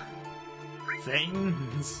 huh?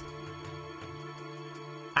 Things.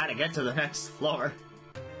 How to get to the next floor.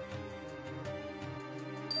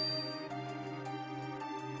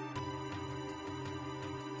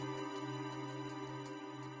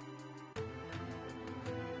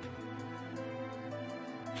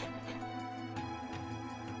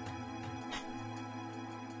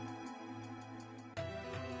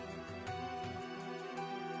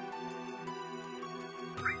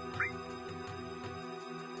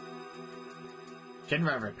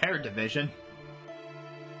 Shinra Repair Division.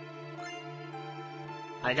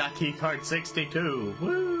 I got keycard 62.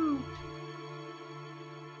 Woo!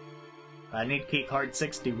 I need keycard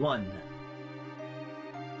 61.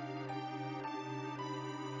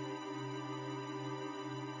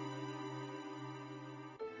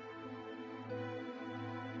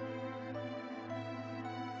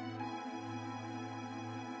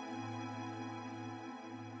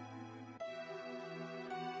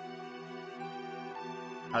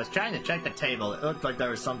 I was trying to check the table. It looked like there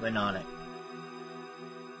was something on it.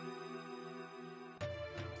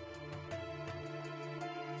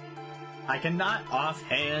 I cannot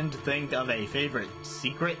offhand think of a favorite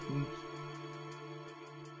secret.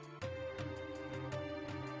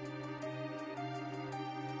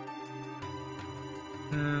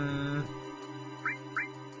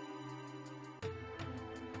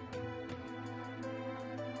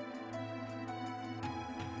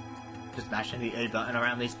 Just mashing the A button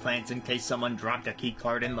around these plants in case someone dropped a key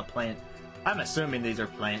card in the plant. I'm assuming these are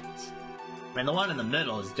plants. I mean, the one in the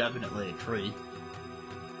middle is definitely a tree.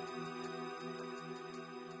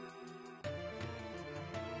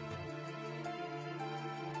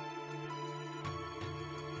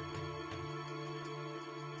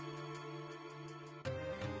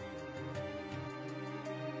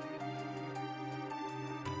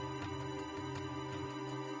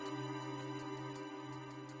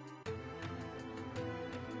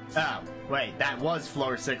 Oh, wait, that was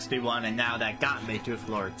floor 61, and now that got me to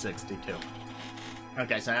floor 62.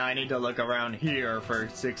 Okay, so now I need to look around here for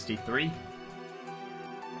 63.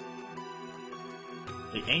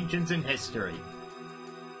 The Ancients in History.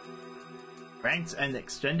 Ranks and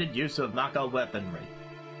extended use of Mako weaponry.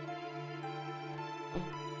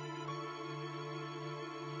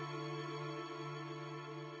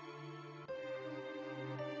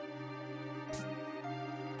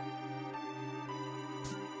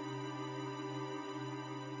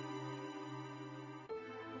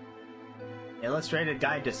 Illustrated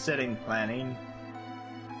Guide to Sitting Planning,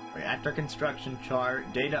 Reactor Construction Chart,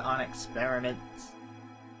 Data on Experiments.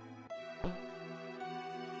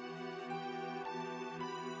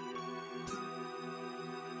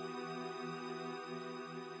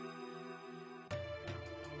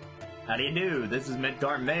 How do you do? This is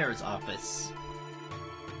Midgar Mayor's office.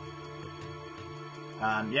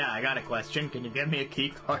 Yeah, I got a question. Can you give me a key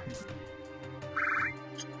card?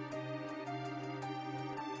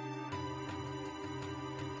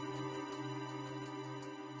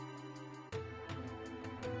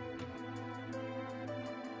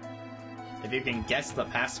 If you can guess the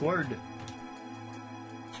password.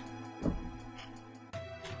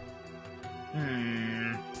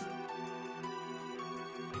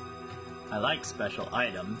 I like special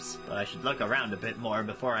items, but I should look around a bit more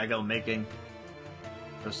before I go making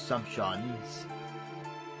assumptions.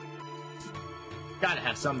 Gotta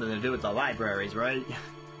have something to do with the libraries, right?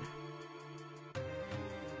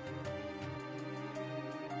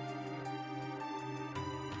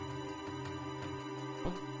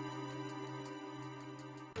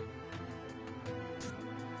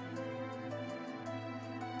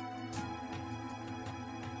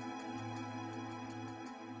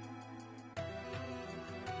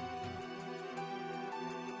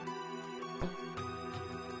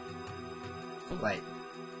 Wait.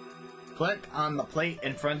 Click on the plate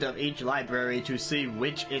in front of each library to see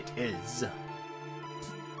which it is.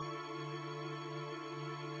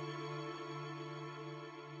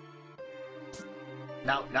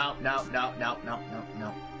 No, no, no, no, no, no, no,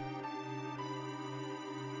 no.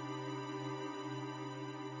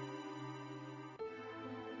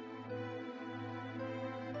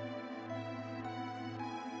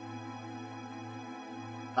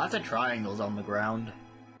 Lots of triangles on the ground.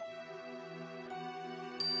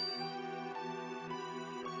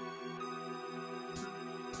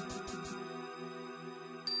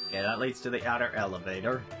 Yeah, that leads to the outer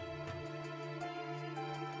elevator.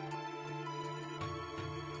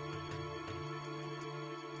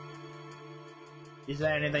 You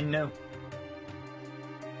say anything new?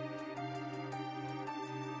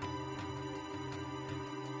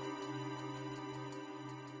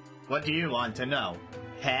 What do you want to know?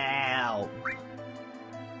 Help!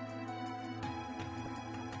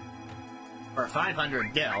 For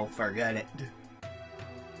 500 gil, forget it.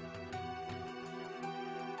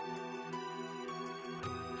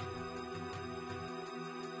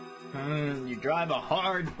 You drive a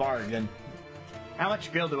hard bargain. How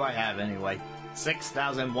much gil do I have anyway?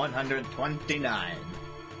 6,129.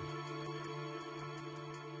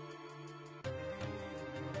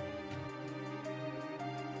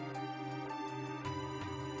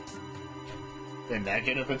 Didn't that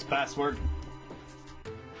get if it's password?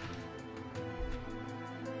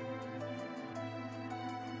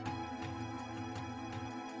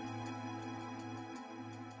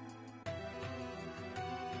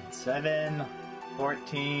 Seven,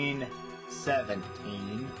 14,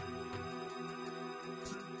 17.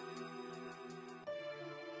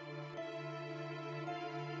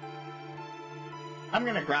 I'm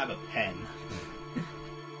gonna grab a pen.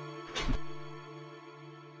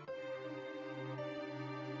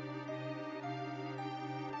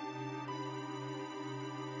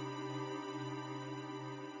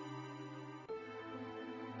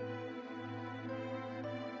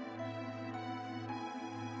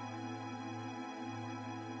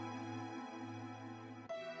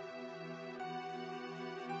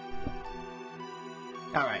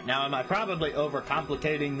 Alright, now am I probably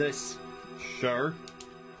overcomplicating this? Sure.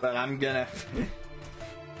 But I'm gonna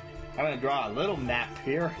draw a little map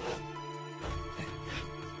here.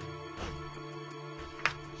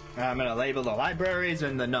 I'm gonna label the libraries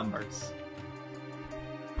and the numbers.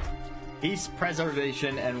 Peace,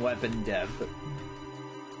 preservation, and weapon dev.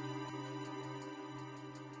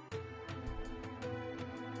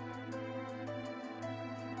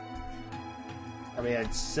 We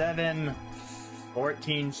had 7,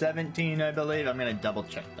 14, 17, I believe. I'm gonna double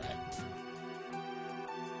check that.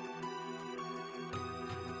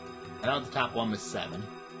 I know the top one was 7.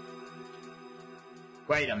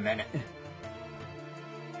 Wait a minute.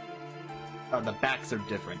 Oh, the backs are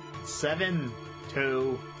different. 7,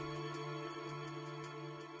 2,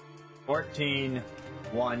 14,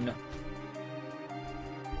 1,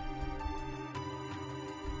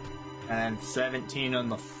 and 17 on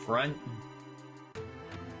the front.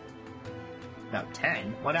 No,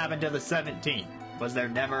 10? What happened to the 17? Was there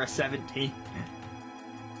never a 17?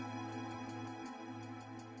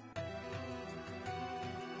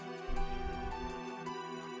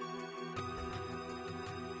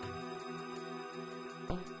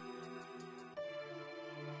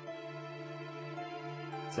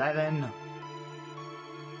 Seven,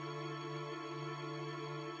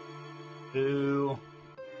 2,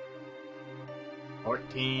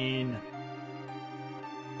 14,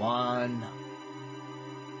 1,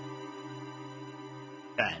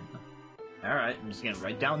 10. Alright, I'm just gonna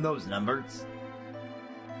write down those numbers.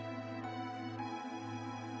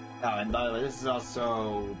 Oh, and by the way, this is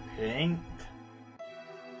also pink.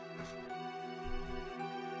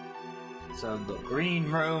 So the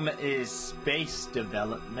green room is space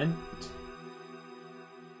development.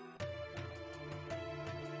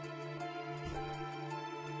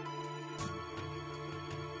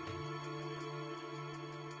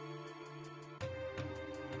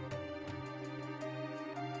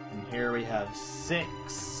 And here we have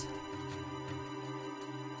 6.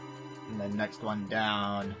 And the next one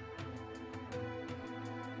down.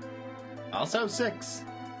 Also 6.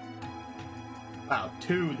 Wow,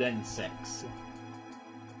 2, then 6.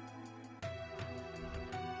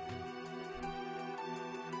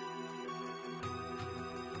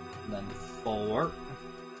 And then 4.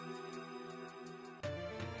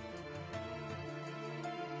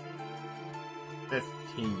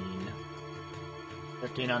 15.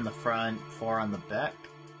 15 on the front, 4 on the back.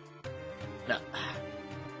 No.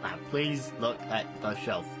 Please look at the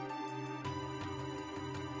shelf.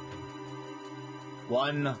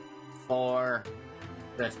 1, 4,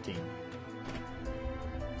 15.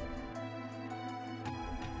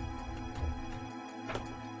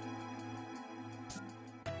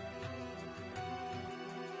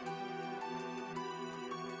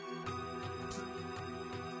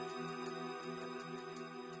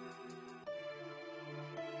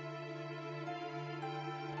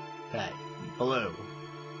 Okay, blue.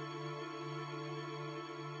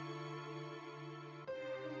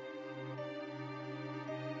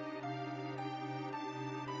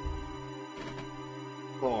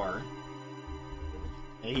 4,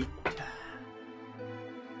 8,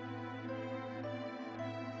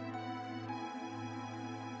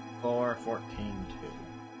 4, 14, 2.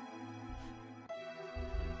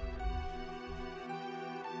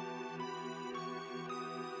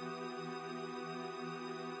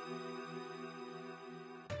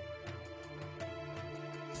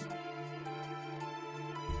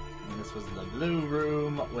 This was the blue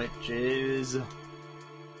room, which is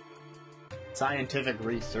scientific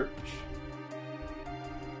research.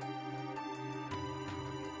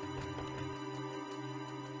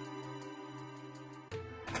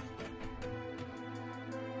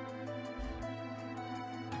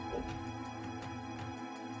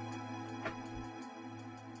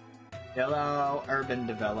 Yellow, urban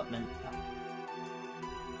development.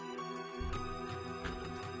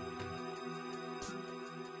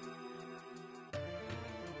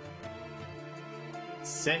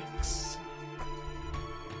 Six.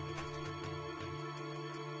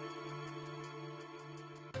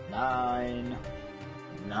 Nine.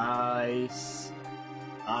 Nice.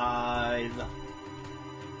 5.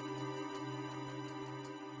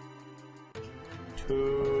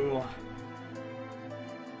 2.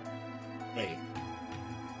 8.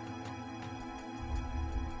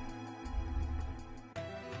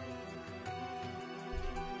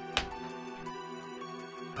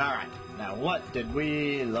 Alright, now what did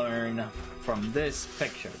we learn from this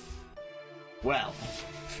picture? Well,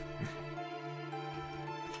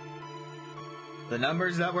 the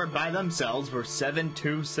numbers that were by themselves were 7,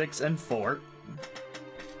 2, 6, and 4.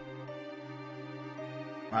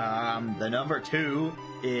 The number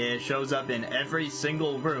 2 shows up in every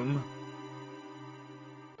single room.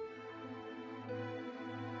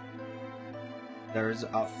 There's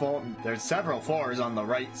several 4s on the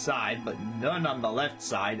right side, but none on the left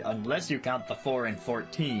side, unless you count the 4 and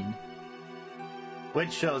 14,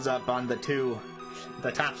 which shows up on the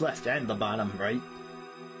top left and the bottom right.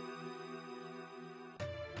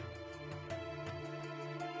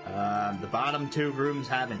 The bottom 2 rooms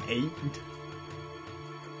have an 8.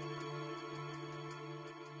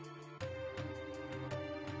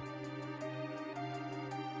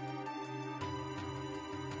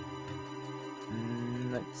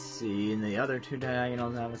 Let's see, and the other 2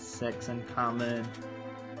 diagonals have a 6 in common.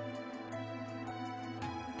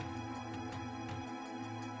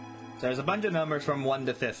 So there's a bunch of numbers from 1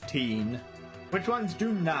 to 15. Which ones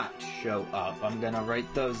do not show up? I'm gonna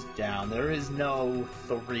write those down. There is no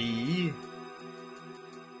 3.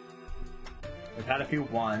 We've had a few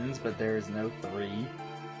 1s, but there is no 3.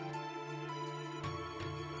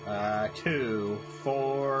 2,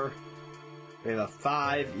 4... We have a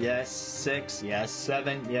 5, yes, 6, yes,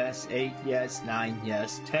 7, yes, 8, yes, 9,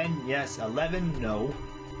 yes, 10, yes, 11, no.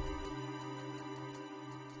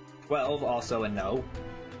 12, also a no.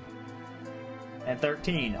 And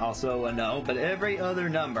 13, also a no, but every other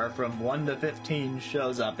number from 1 to 15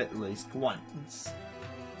 shows up at least once.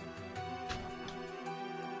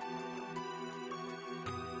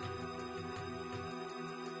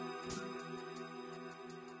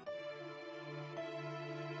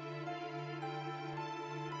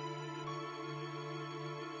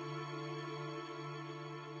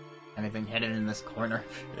 Anything hidden in this corner?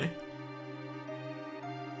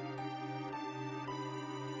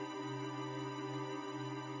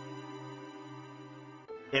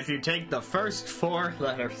 If you take the first 4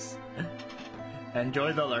 letters...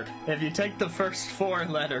 Enjoy the alert. If you take the first 4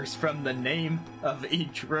 letters from the name of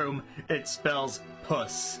each room, it spells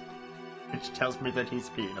puss. Which tells me that he's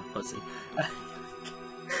being a pussy.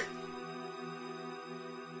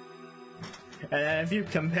 And if you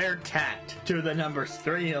compare cat to the numbers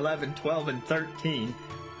 3, 11, 12, and 13,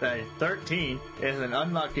 13 is an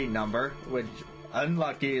unlucky number, which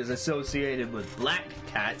unlucky is associated with black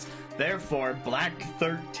cats. Therefore, black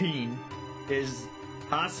 13 is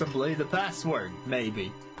possibly the password,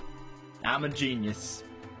 maybe. I'm a genius.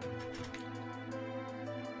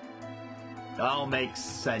 It all makes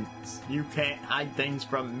sense. You can't hide things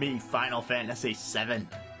from me, Final Fantasy VII.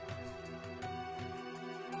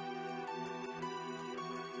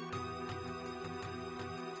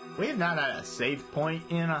 We have not had a save point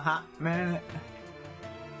in a hot minute.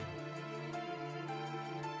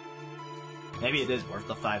 Maybe it is worth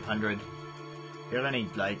the 500. Do you have any,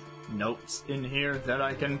 like, notes in here that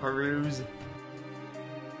I can peruse?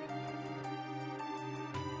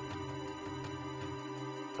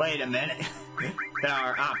 Wait a minute. There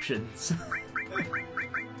are options.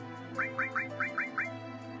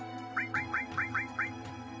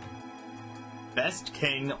 Best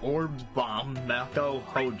King, Orbs Bomb, Mako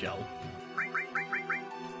Hojo.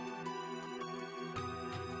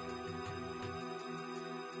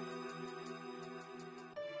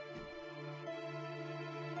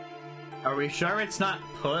 we sure it's not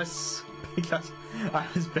puss? Because I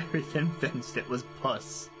was very convinced it was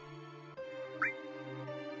puss.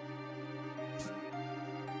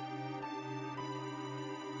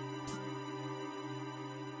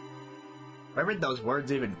 Where would those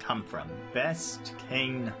words even come from? Best,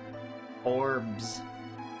 king, orbs.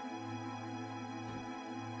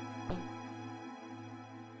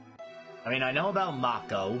 I mean, I know about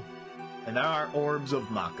Mako, and there are orbs of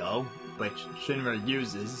Mako, which Shinra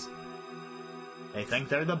uses. They think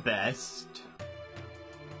they're the best.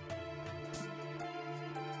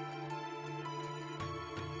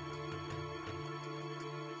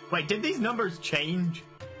 Wait, did these numbers change?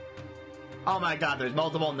 Oh my god, there's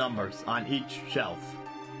multiple numbers on each shelf.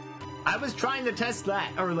 I was trying to test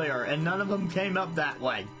that earlier, and none of them came up that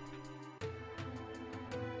way.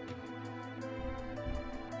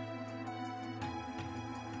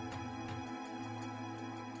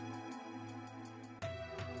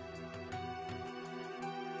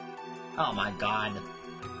 Oh my god.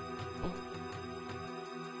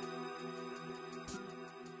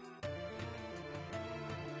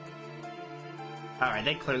 Alright,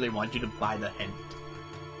 they clearly want you to buy the hint.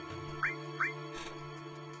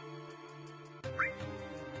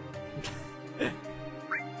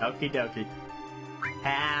 Okie dokie.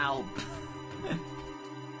 Help!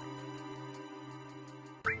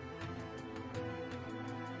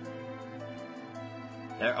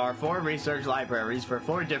 There are 4 research libraries for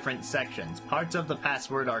 4 different sections. Parts of the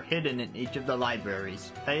password are hidden in each of the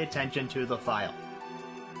libraries. Pay attention to the file.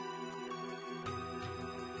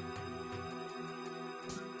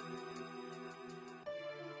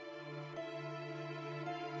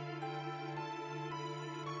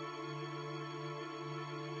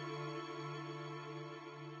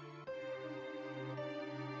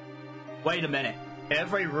 Wait a minute.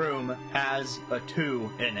 Every room has a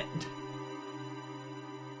 2 in it.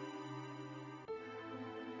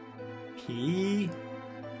 Key?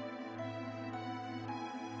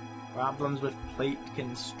 Problems with plate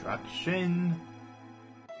construction?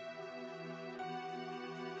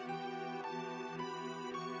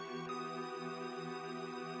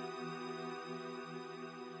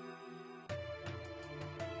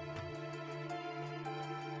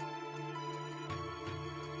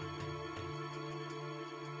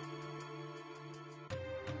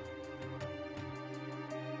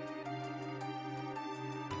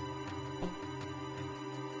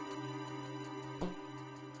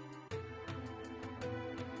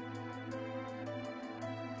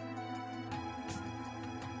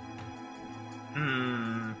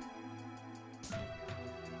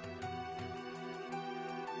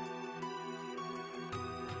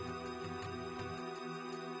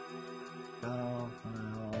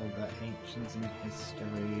 The ancients in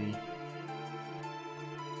history.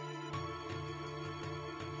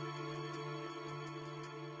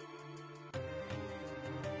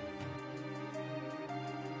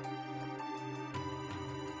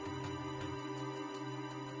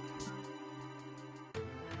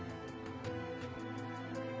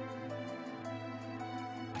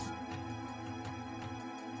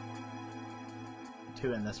 The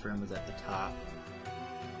 2 in this room was at the top.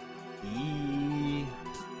 The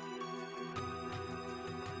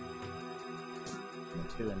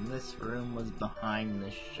 2 in this room was behind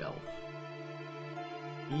this shelf.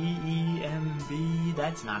 EEMB,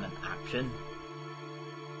 that's not an option.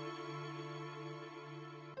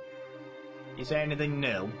 You say anything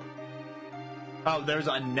new? Oh, there's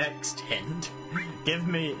a next hint. Give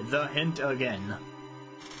me the hint again.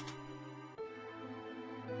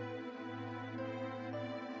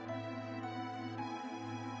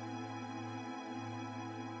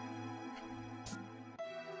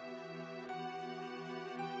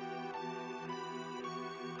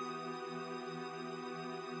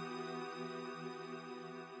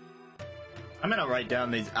 I'm gonna write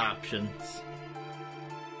down these options.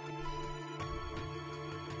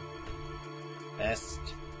 Best,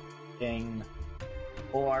 king,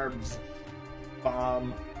 orbs,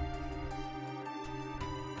 bomb,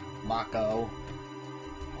 Mako,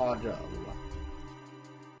 Hodjo.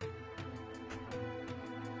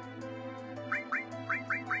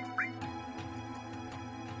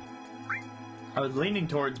 I was leaning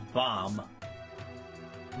towards bomb,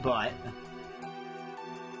 but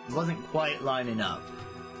it wasn't quite lining up.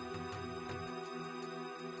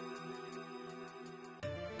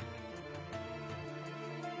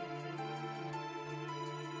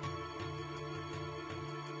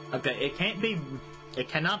 Okay, it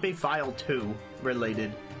cannot be file 2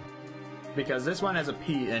 related, because this one has a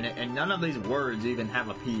P in it, and none of these words even have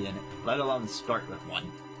a P in it, let alone start with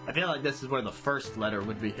one. I feel like this is where the first letter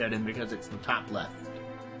would be hidden, because it's the top left.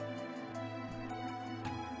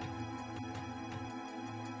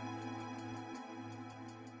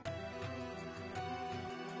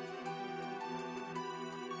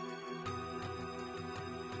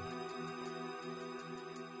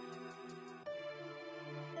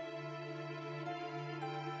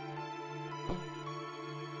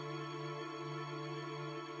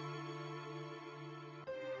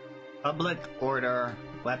 Public Order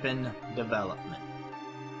Weapon Development.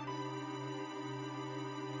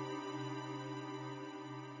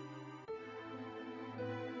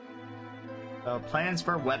 So plans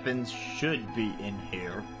for weapons should be in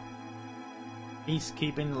here.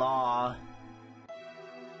 Peacekeeping law.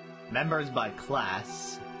 Members by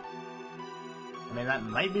class. I mean, that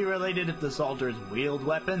might be related if the soldiers wield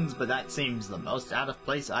weapons, but that seems the most out of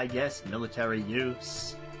place, I guess. Military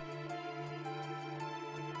use.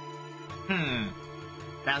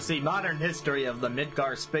 Now see, Modern History of the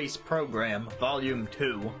Midgar Space Program, Volume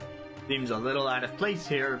 2, seems a little out of place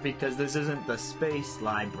here because this isn't the Space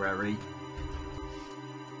Library.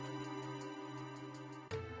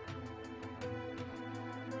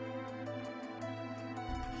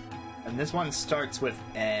 And this one starts with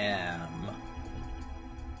M.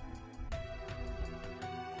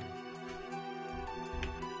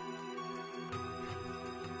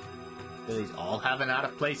 Do these all have an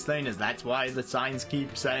out-of-place thing? Is that why the signs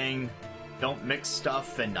keep saying, don't mix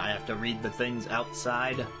stuff, and I have to read the things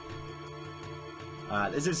outside?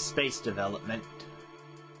 This is space development.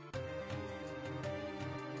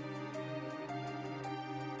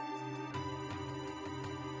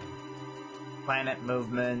 Planet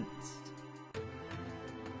movements.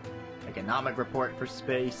 Economic report for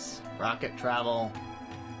space. Rocket travel.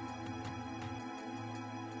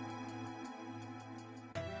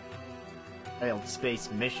 Failed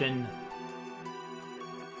space mission.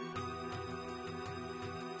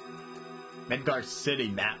 Midgar City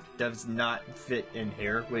map does not fit in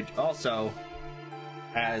here, which also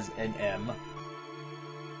has an M.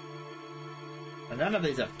 And none of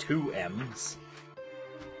these have two M's.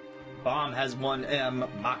 Bomb has one M,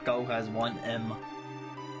 Mako has one M.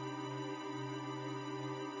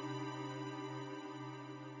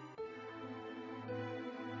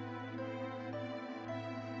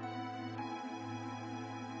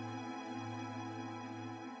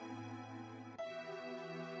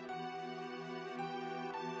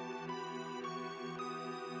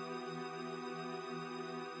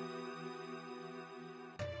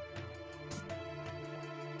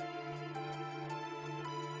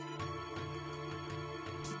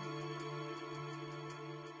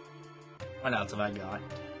 What else have I got?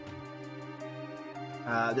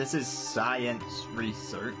 This is science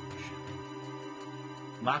research.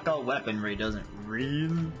 Mako weaponry doesn't really...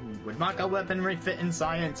 Would Mako weaponry fit in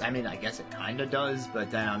science? I mean, I guess it kinda does, but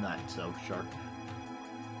then I'm not so sure.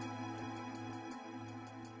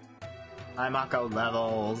 High Mako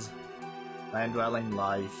levels. Land-dwelling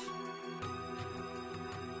life.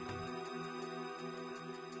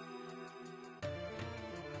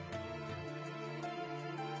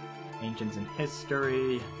 Ancients in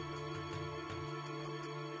history.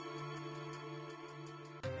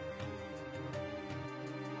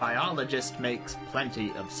 Biologist makes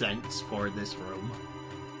plenty of sense for this room.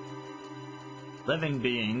 Living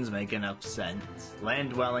beings make enough sense.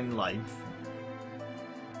 Land-dwelling life.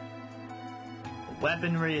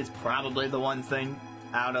 Weaponry is probably the one thing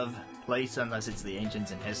out of place unless it's the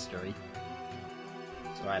ancients in history.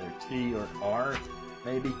 So either T or R,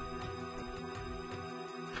 maybe.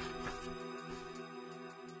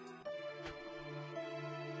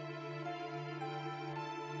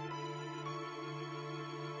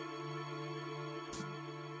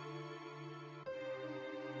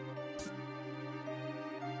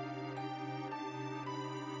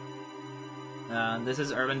 This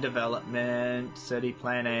is urban development, city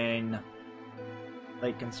planning,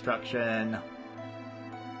 lake construction.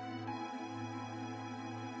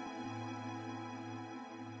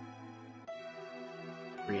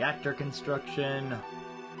 Reactor construction.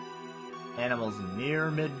 Animals near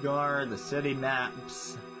Midgar, the city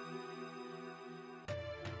maps.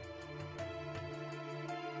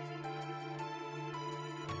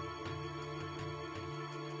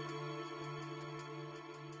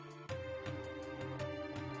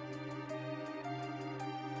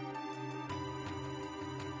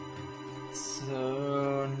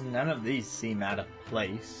 So, none of these seem out of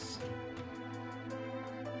place.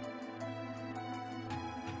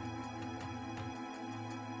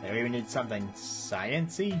 Maybe we need something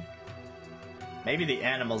science-y? Maybe the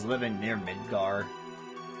animals living near Midgar.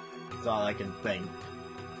 That's all I can think.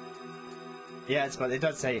 Yes, but it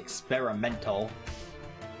does say experimental.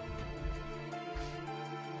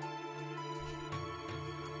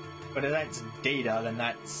 But if that's data, then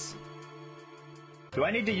that's... Do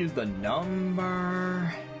I need to use the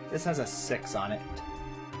number? This has a 6 on it.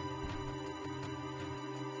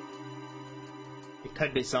 It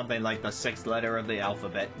could be something like the 6th letter of the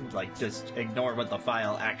alphabet. Like, just ignore what the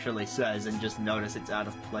file actually says and just notice it's out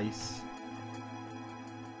of place.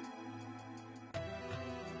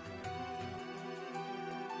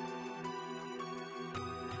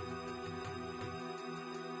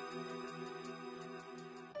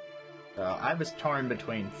 So I was torn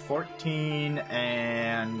between 14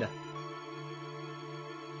 and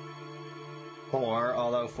 4,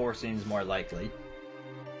 although 4 seems more likely.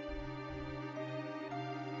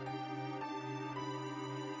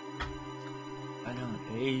 I don't...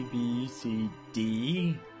 A, B, C,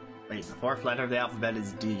 D... Wait, the 4th letter of the alphabet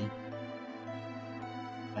is D.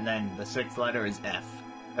 And then the 6th letter is F.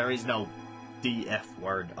 There is no DF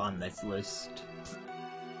word on this list.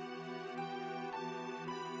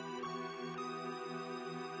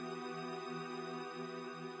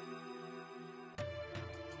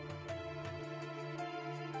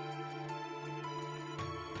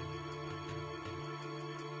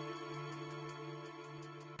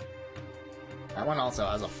 That one also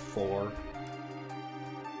has a 4.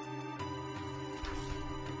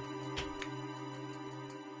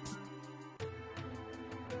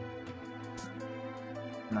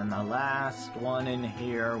 And then the last one in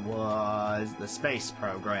here was the space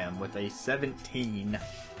program with a 17.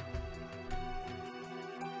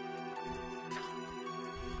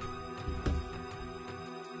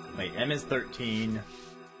 Wait, M is 13.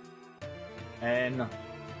 N.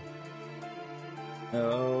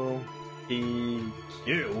 O. P.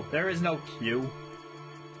 Q. There is no Q.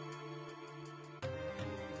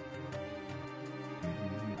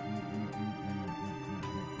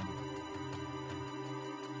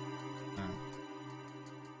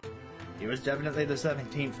 Q is definitely the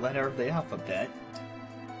 17th letter of the alphabet.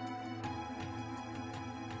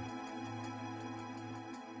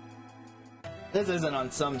 This isn't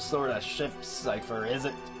on some sort of shift cipher, is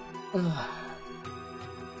it? Ugh.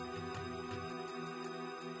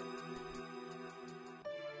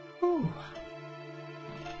 Whew.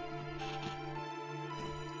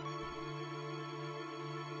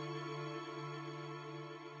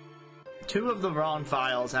 Two of the wrong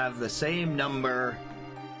files have the same number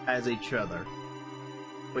as each other,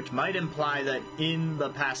 which might imply that in the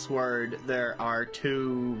password there are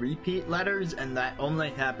 2 repeat letters, and that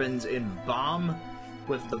only happens in bomb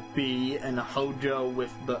with the B and Hojo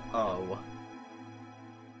with the O.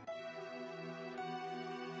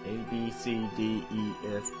 A, B, C, D, E,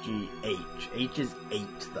 F, G, H. H is 8,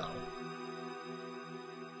 though.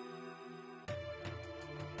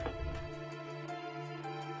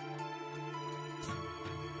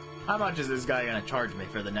 How much is this guy gonna charge me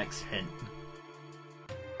for the next hint?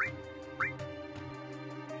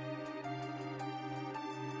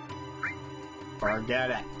 Forget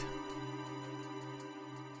it.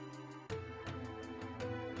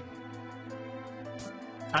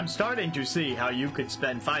 I'm starting to see how you could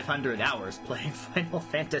spend 500 hours playing Final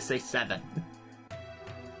Fantasy VII.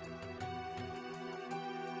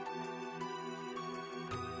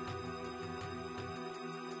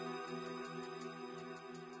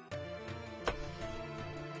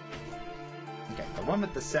 Okay, the one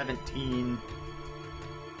with the 17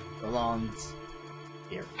 belongs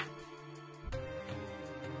here.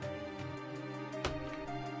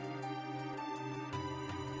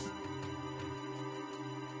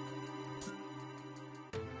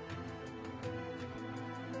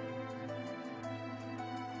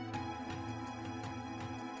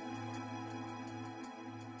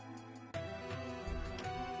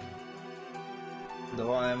 The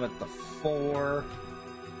one with the 4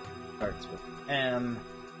 starts with M,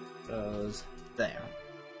 goes there.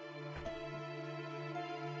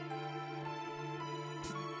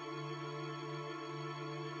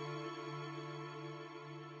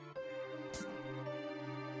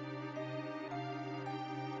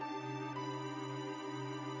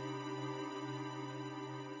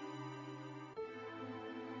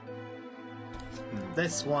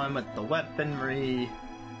 This one with the weaponry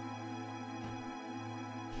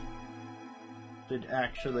should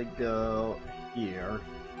actually go here.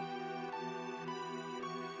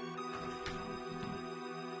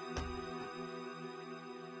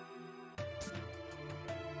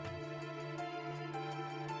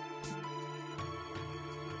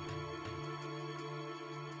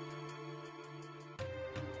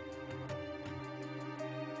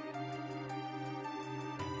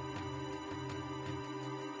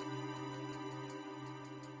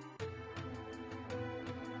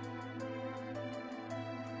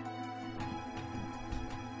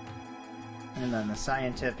 And then the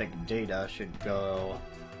scientific data should go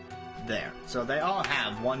there. So they all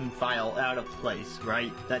have one file out of place,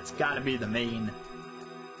 right? That's gotta be the main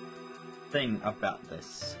thing about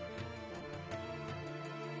this.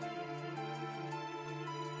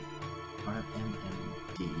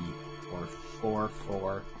 RMMD, or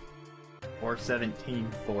 44, 417,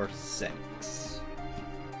 46.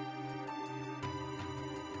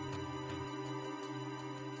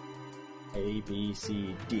 A, B,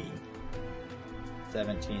 C, D.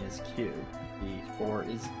 17 is Q. B4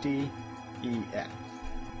 is D, E, F.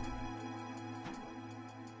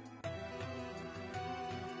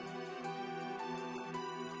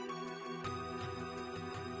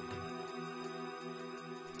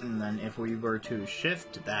 And then if we were to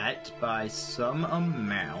shift that by some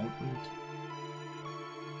amount...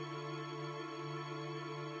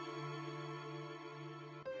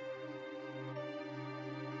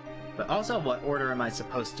 But also, what order am I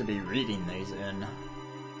supposed to be reading these in?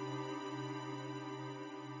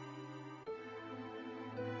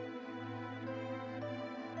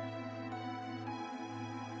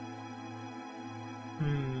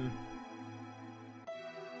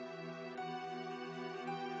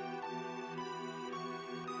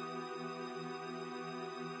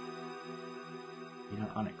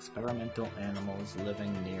 On experimental animals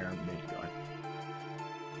living near Midgard.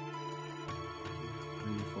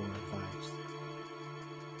 3, 4, 5.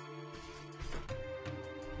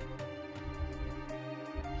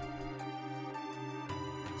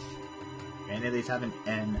 Any of these have an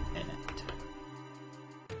N in it.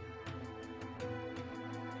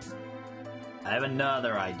 I have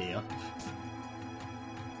another idea.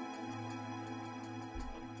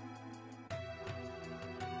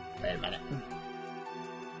 Wait a minute.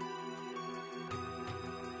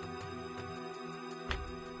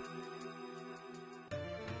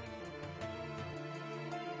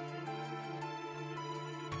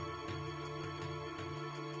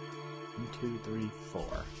 Two, three,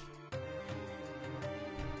 four.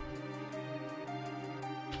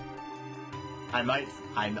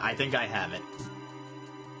 I think I have it.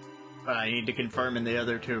 But I need to confirm in the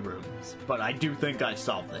other two rooms. But I do think I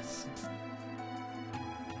solved this.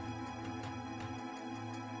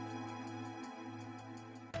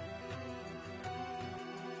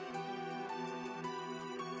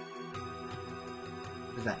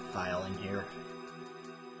 Where's that file in here?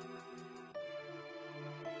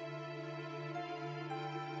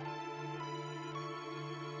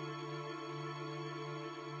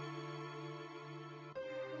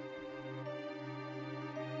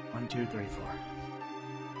 One, two, three, four.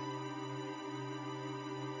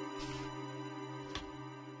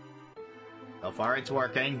 So far it's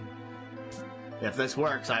working. If this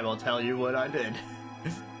works, I will tell you what I did.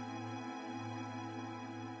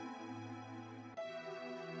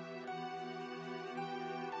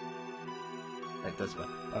 Right this way.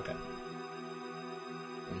 Okay.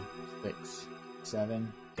 3, 6,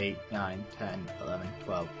 7, 8, 9, 10, 11,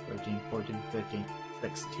 12, 13, 14, 15,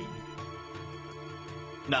 16.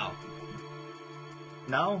 No.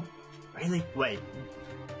 No? Really? Wait.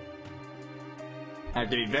 I have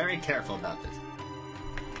to be very careful about this.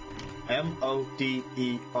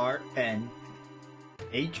 M-O-D-E-R-N-H-I-S-T.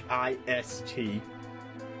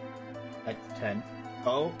 That's 10.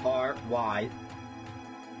 O-R-Y-O-F-M-I.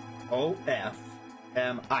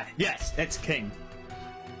 Yes, it's King.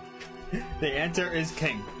 The answer is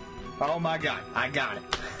King. Oh my god, I got it.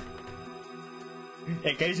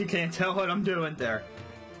 In case you can't tell what I'm doing there.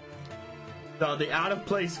 So the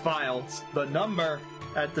out-of-place files, the number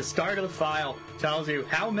at the start of the file tells you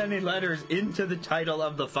how many letters into the title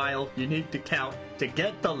of the file you need to count to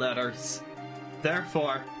get the letters.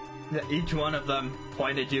 Therefore, each one of them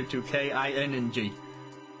pointed you to K-I-N-G.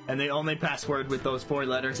 And the only password with those 4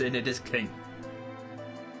 letters in it is King.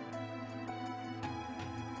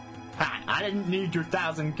 Ha! I didn't need your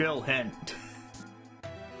 1,000 kill hint.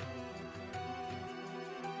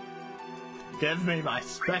 Give me my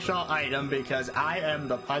special item because I am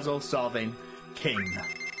the puzzle-solving king.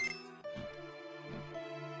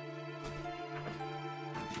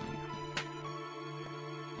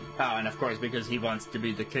 Oh, and of course because he wants to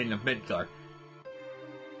be the king of Midgard.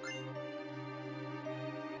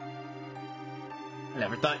 I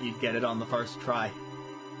never thought you'd get it on the first try.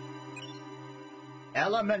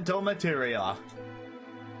 Elemental materia.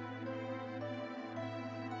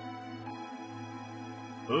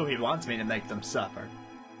 Ooh, he wants me to make them suffer.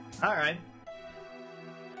 Alright.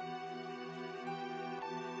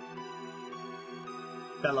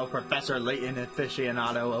 Fellow Professor Layton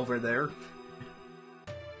aficionado over there.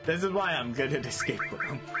 This is why I'm good at escape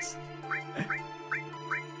rooms.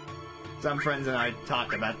 Some friends and I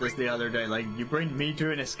talked about this the other day, like, you bring me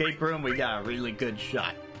to an escape room, we got a really good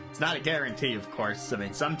shot. It's not a guarantee, of course. I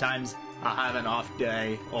mean, sometimes I'll have an off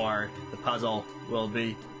day, or the puzzle will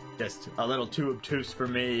be just a little too obtuse for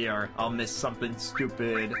me, or I'll miss something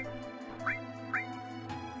stupid.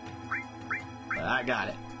 But I got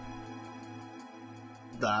it.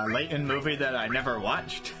 The Layton movie that I never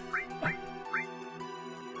watched?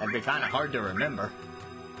 That'd be kind of hard to remember.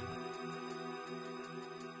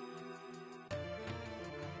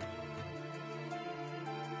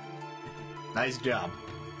 Nice job.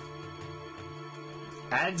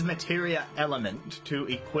 Adds materia element to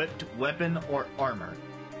equipped weapon or armor.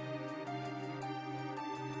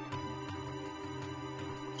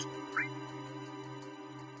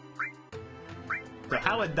 So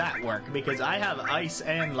how would that work? Because I have ice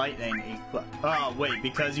and lightning equipped. Oh, wait,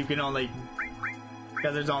 because you can only...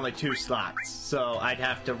 Because there's only 2 slots. So I'd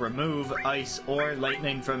have to remove ice or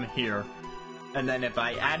lightning from here. And then if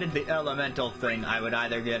I added the elemental thing, I would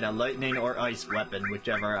either get a lightning or ice weapon,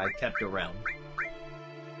 whichever I kept around.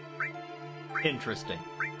 Interesting.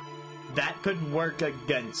 That could work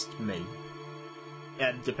against me.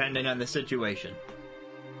 And depending on the situation.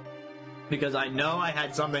 Because I know I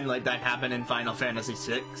had something like that happen in Final Fantasy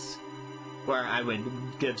VI, where I would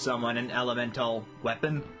give someone an elemental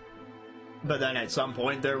weapon, but then at some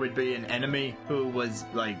point there would be an enemy who was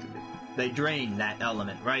like, they drain that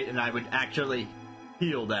element, right? And I would actually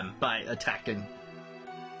heal them by attacking.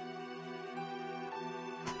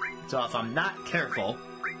 So if I'm not careful,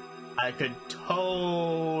 I could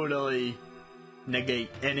totally negate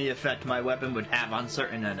any effect my weapon would have on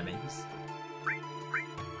certain enemies.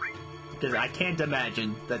 Because I can't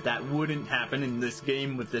imagine that that wouldn't happen in this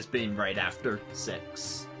game, with this being right after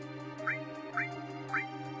 6.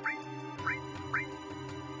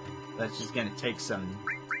 That's just gonna take some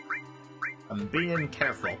being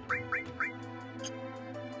careful.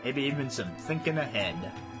 Maybe even some thinking ahead.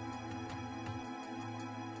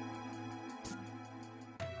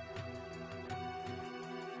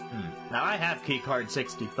 Now I have keycard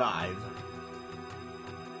 65.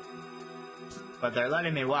 But they're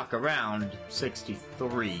letting me walk around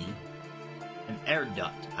 63. An air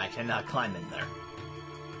duct. I cannot climb in there.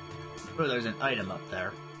 Oh, there's an item up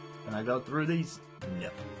there. Can I go through these? No.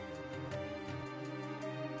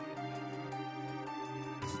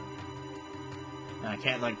 And I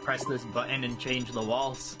can't, like, press this button and change the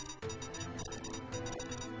walls.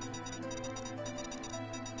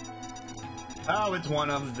 Oh, it's one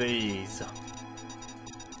of these.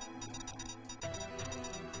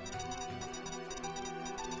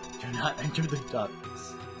 Do not enter the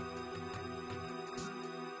ducts.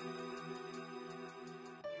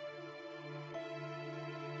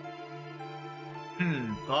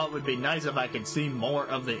 Well, it would be nice if I could see more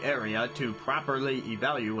of the area to properly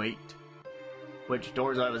evaluate which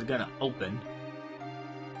doors I was gonna open.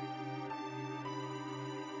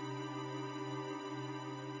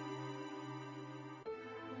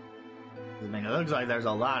 I mean, it looks like there's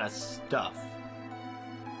a lot of stuff.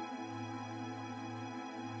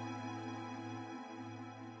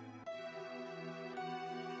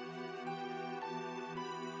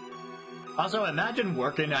 Also, imagine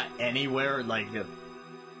working at anywhere, like,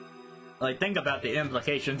 think about the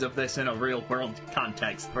implications of this in a real-world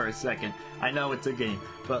context for a second. I know it's a game,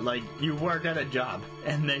 but, like, you work at a job,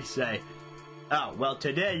 and they say, oh, well,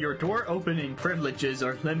 today your door opening privileges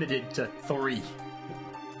are limited to 3.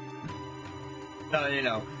 So, you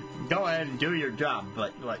know, go ahead and do your job,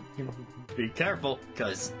 but, like, be careful,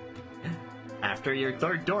 because after your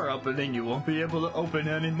 3rd door opening, you won't be able to open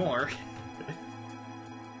anymore.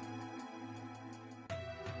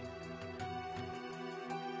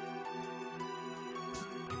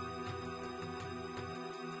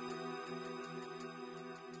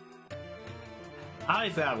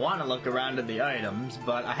 Obviously, I want to look around at the items,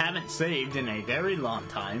 but I haven't saved in a very long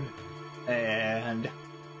time, and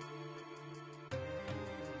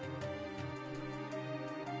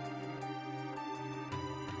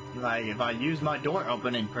like, if I use my door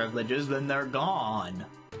opening privileges, then they're gone.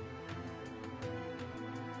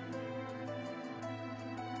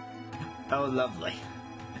 Oh, lovely.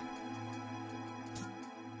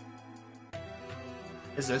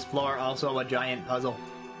 Is this floor also a giant puzzle?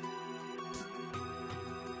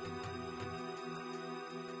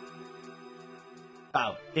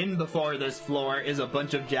 Oh, in before this floor is a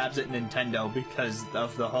bunch of jabs at Nintendo because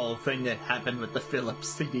of the whole thing that happened with the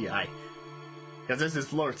Philips CDI. Because this is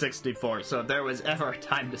floor 64, so if there was ever a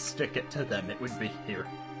time to stick it to them, it would be here.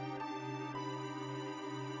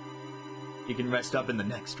 You can rest up in the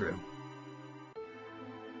next room.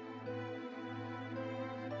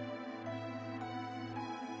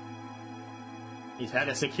 He's head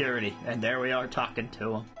of security, and there we are talking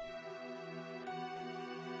to him.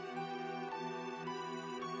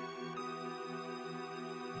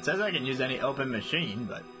 It says I can use any open machine,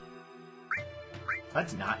 but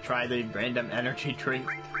let's not try the random energy tree.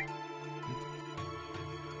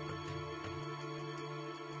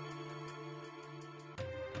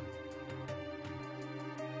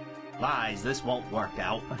 Lies, this won't work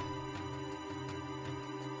out.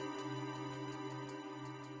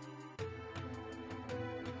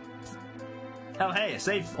 Oh hey, a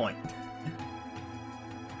save point.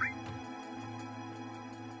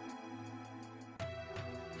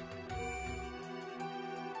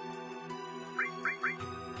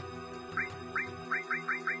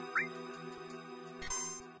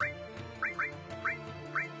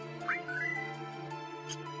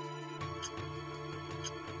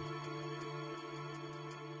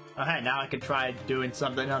 Okay, now I could try doing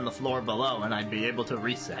something on the floor below and I'd be able to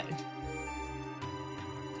reset.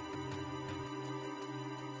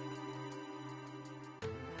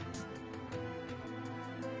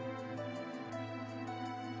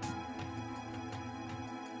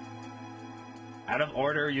 Out of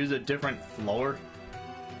order, use a different floor.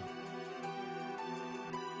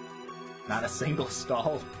 Not a single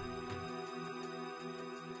stall.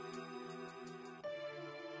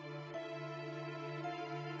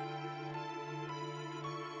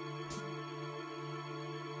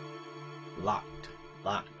 Locked,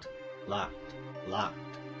 locked, locked, locked,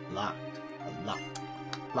 locked, locked,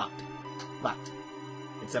 locked, locked.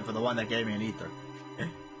 Except for the one that gave me an ether.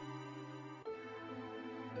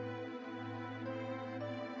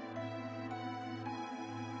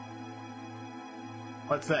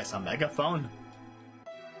 What's this, a megaphone?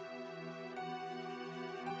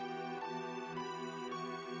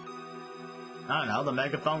 I don't know, the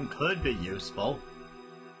megaphone could be useful.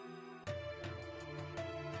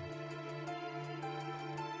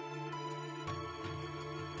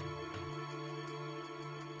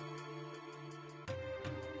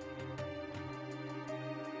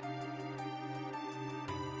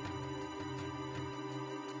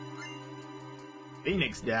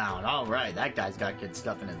 Phoenix down. Alright, that guy's got good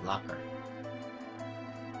stuff in his locker.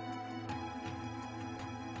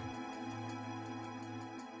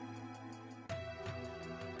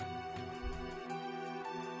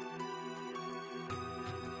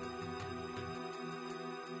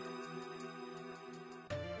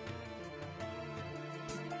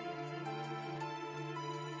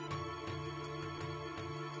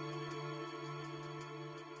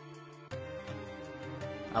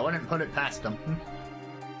 I wouldn't put it past him.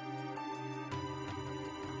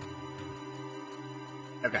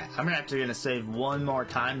 Okay, I'm actually gonna save one more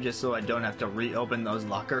time just so I don't have to reopen those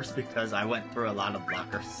lockers because I went through a lot of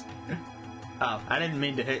lockers. Oh, I didn't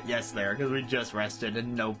mean to hit yes there because we just rested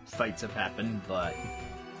and no fights have happened, but...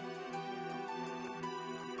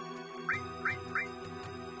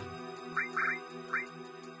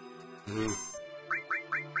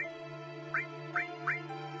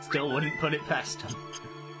 Still wouldn't put it past him.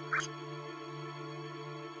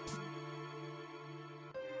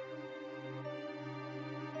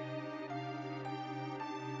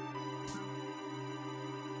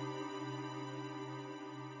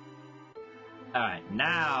 Alright,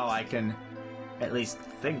 now I can at least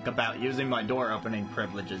think about using my door opening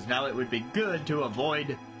privileges. Now it would be good to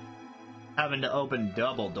avoid having to open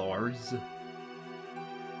double doors.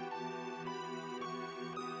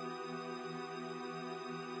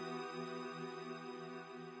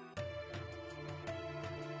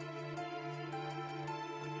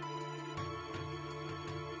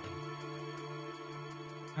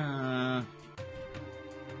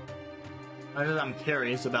 I'm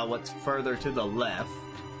curious about what's further to the left.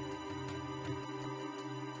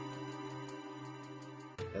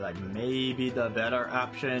 Like, maybe the better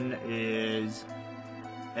option is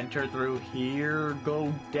enter through here,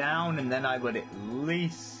 go down, and then I would at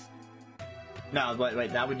least... No,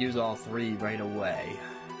 wait, that would use all three right away.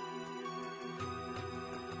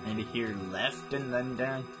 Maybe here left and then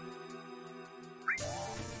down.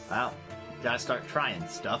 Wow, gotta start trying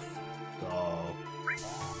stuff, so...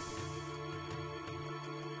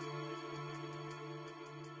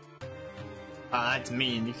 That's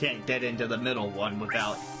mean. You can't get into the middle one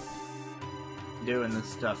without doing this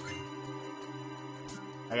stuff.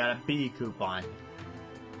 I got a B coupon.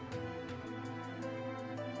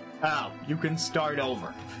 Oh, you can start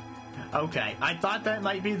over. Okay, I thought that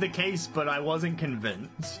might be the case, but I wasn't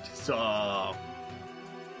convinced, so...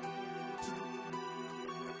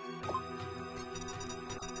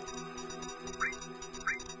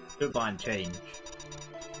 Coupon change.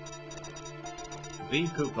 V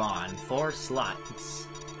coupon, 4 slots.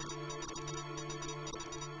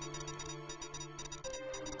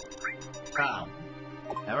 Oh,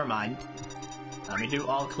 never mind. Let me do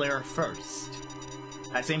all clear first.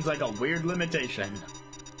 That seems like a weird limitation.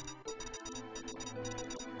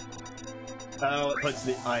 Oh, it puts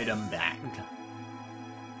the item back.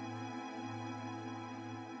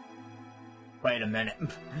 Wait a minute.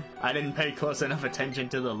 I didn't pay close enough attention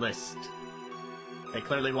to the list. They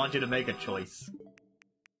clearly want you to make a choice.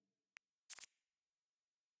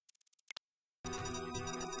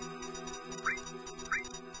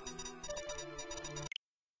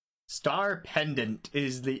 Star Pendant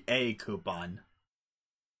is the A coupon.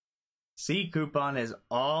 C coupon is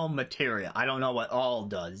all materia. I don't know what all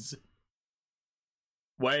does.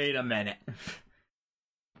 Wait a minute.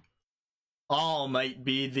 All might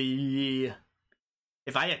be the...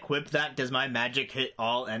 If I equip that, does my magic hit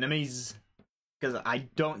all enemies? Because I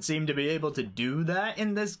don't seem to be able to do that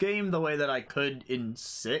in this game the way that I could in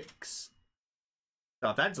 6. So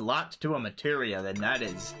if that's locked to a materia, then that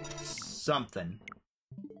is something.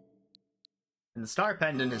 And the Star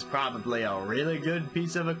Pendant is probably a really good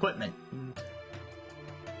piece of equipment.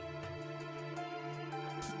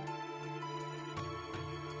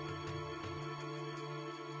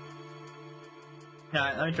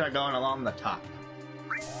 Alright, let me try going along the top.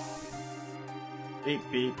 Beep,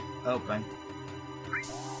 beep, open.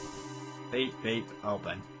 Beep, beep,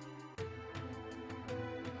 open.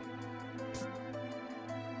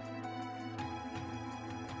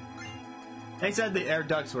 They said the air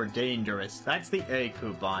ducts were dangerous. That's the A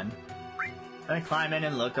coupon. Gonna climb in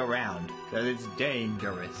and look around, because it's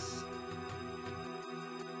dangerous.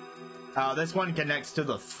 Oh, this one connects to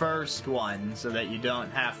the first one, so that you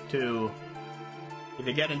don't have to... If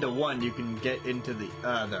you get into one, you can get into the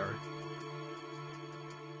other.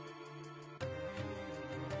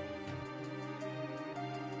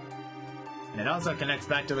 And it also connects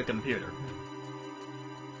back to the computer.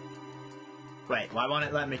 Wait, why won't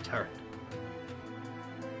it let me turn?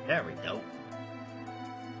 There we go.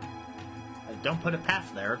 Don't put a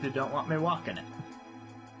path there if you don't want me walking it.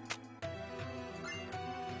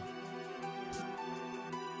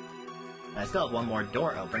 I still have one more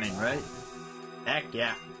door opening, right? Heck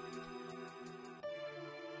yeah.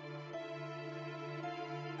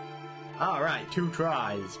 Alright, 2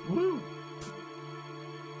 tries. Woo!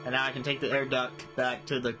 And now I can take the air duct back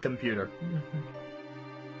to the computer.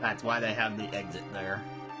 That's why they have the exit there.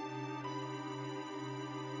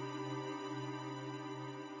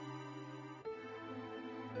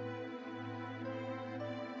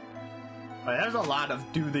 But there's a lot of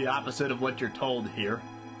do the opposite of what you're told here.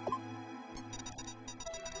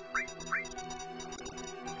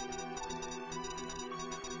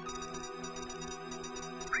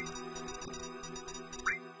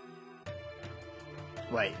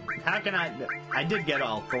 Wait, how can I did get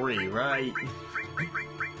all 3, right?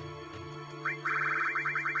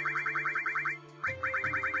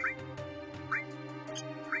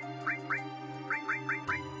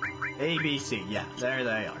 A, B, C, yeah, there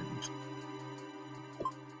they are.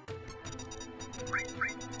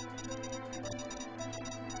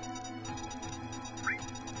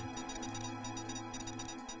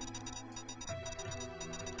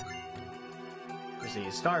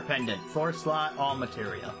 Star Pendant, 4 slot, all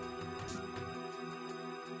materia.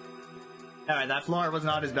 Alright, that floor was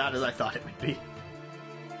not as bad as I thought it would be.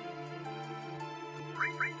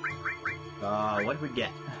 What did we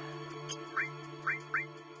get?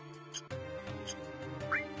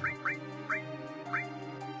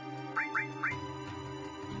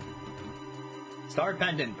 Star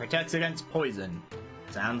Pendant, protects against poison.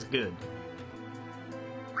 Sounds good.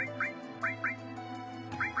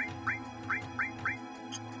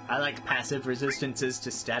 I like passive resistances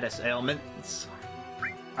to status ailments.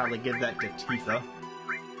 Probably give that to Tifa.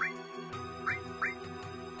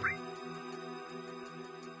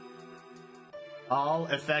 All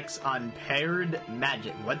effects on paired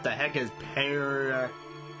magic. What the heck is paired?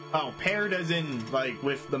 Oh, paired as in, like,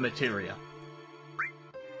 with the materia.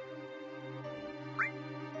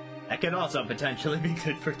 That could also potentially be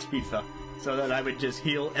good for Tifa, so that I would just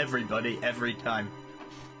heal everybody every time.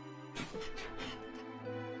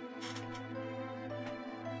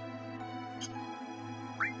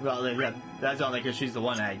 Well, yeah, that's only because she's the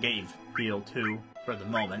one I gave heal to for the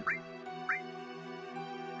moment.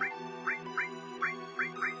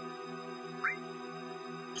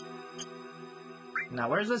 Now,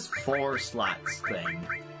 where's this 4 slots thing?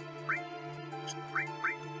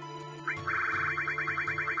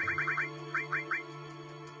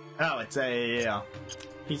 Oh, it's a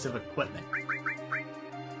piece of equipment.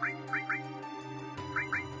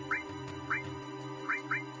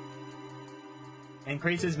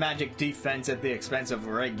 Increases magic defense at the expense of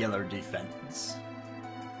regular defense.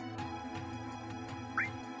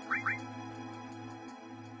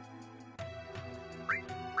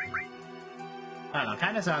 I don't know,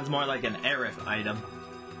 kinda sounds more like an Aerith item.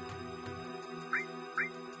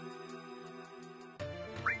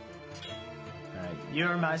 Alright,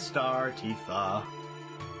 you're my star, Tifa.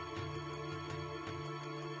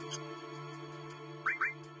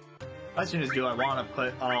 Question is, do I want to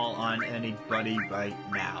put all on anybody right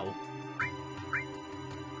now?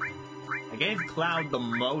 I gave Cloud the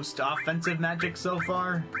most offensive magic so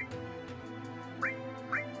far.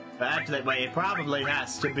 But actually, wait, it probably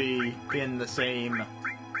has to be in the same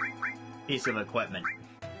piece of equipment.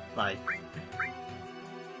 Like,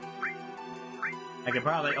 I could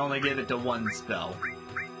probably only give it to one spell.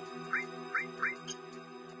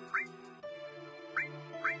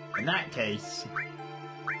 In that case,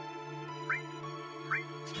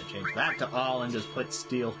 I'll change that to all and just put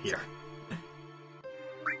steel here.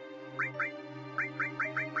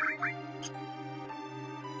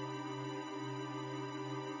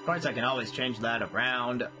 Of course, I can always change that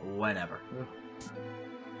around whenever.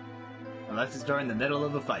 Unless it's during the middle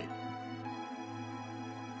of a fight.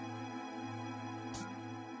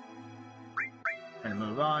 Gonna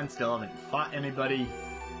move on, still haven't fought anybody.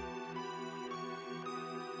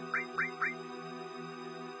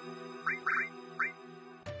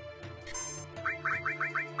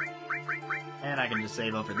 And I can just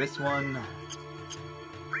save over this one.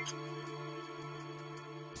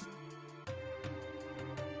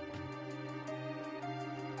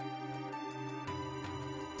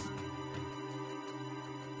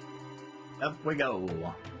 Up we go.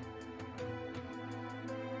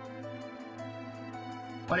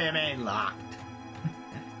 What do you mean, locked?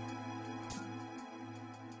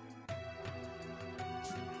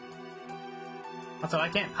 Also, I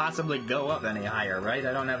can't possibly go up any higher, right?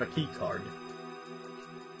 I don't have a key card.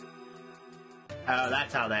 Oh,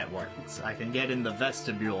 that's how that works. I can get in the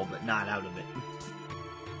vestibule, but not out of it.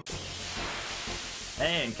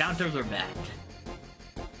 Hey, encounters are back.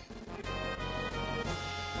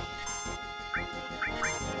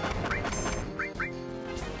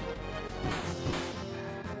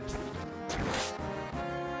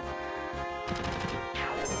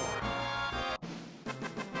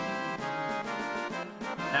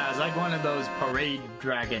 Now, it's like one of those parade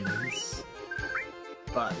dragons,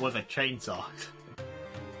 but with a chainsaw.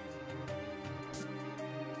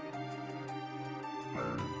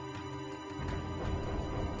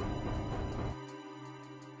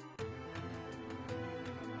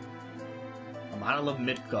 A model of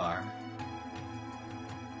Midgar.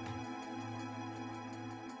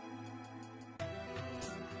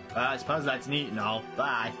 I suppose that's neat and all.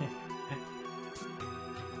 Bye.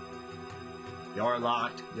 You're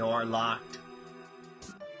locked. You're locked.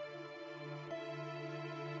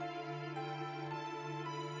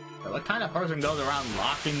 What kind of person goes around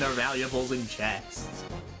locking their valuables in chests?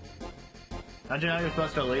 Don't you know you're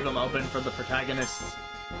supposed to leave them open for the protagonists?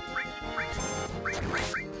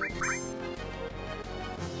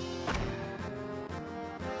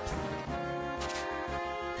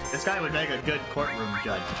 This guy would make a good courtroom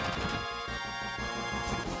judge.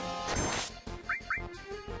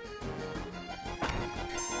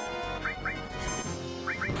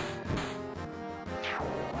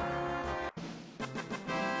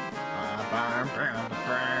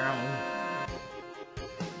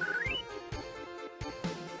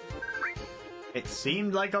 It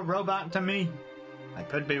seemed like a robot to me. I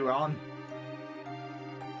could be wrong.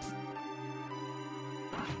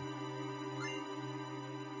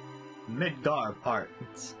 Midgar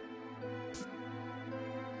parts.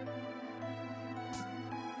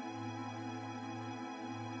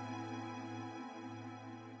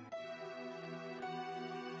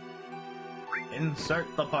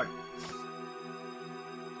 Insert the parts.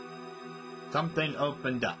 Something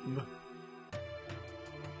opened up.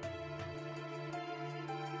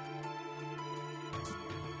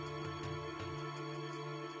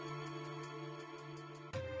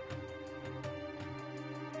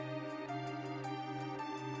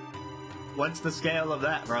 What's the scale of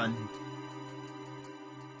that run?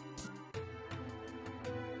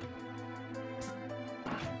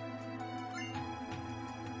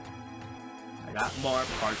 I got more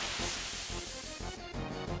parts.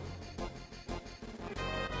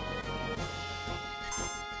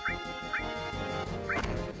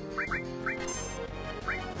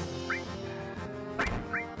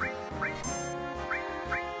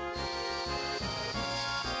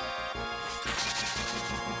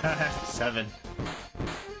 Seven.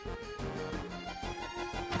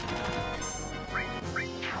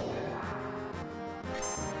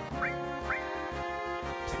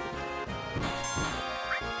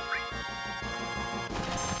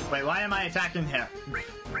 Wait, why am I attacking him?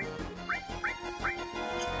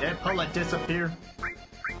 Did Pullet disappear?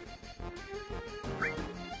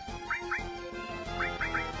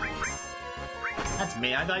 That's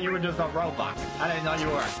me, I thought you were just a robot. I didn't know you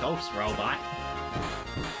were a ghost robot.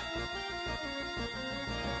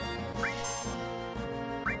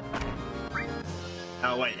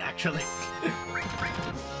 Oh wait, actually.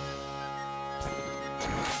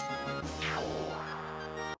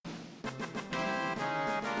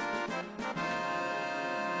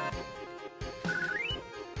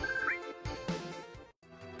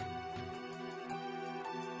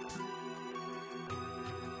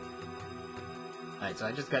 Alright, so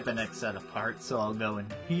I just got the next set of parts, so I'll go in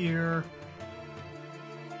here.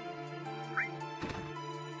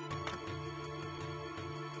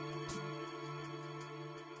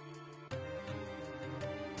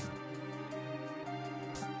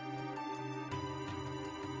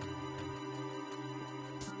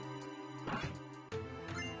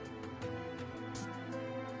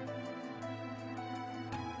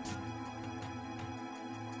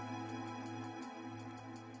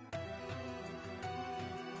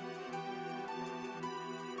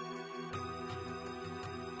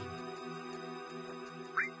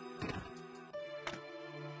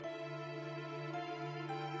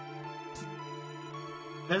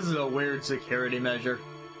 This is a weird security measure.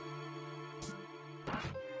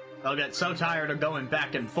 They'll get so tired of going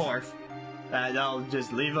back and forth that they'll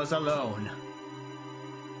just leave us alone.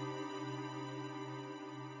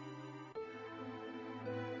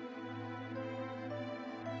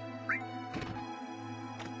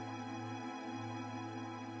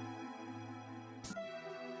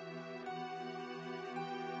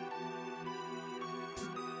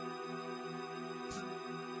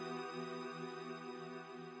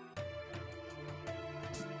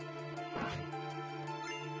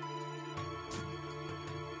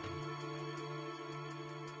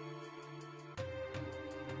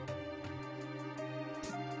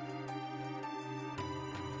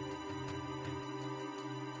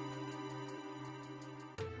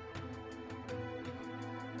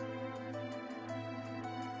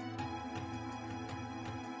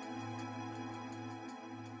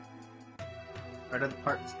 Where do the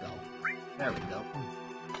parts go? There we go.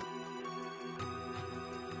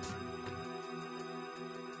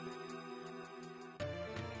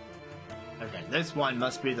 Okay, this one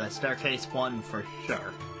must be the staircase one for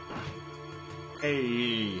sure.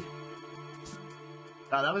 Hey!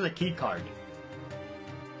 Oh, that was a key card.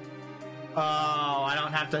 Oh, I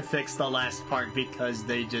don't have to fix the last part because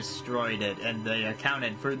they destroyed it and they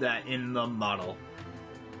accounted for that in the model.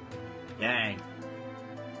 Dang.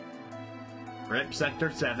 Rip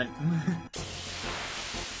Sector 7.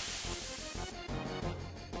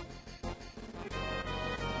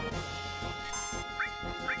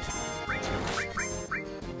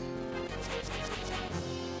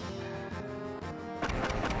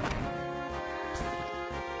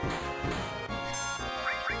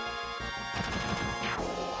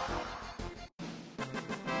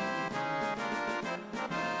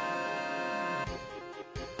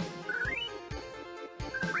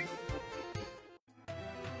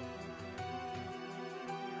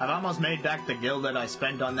 I've almost made back the gil that I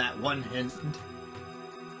spent on that one hint.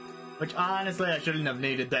 Which, honestly, I shouldn't have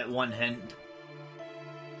needed that one hint.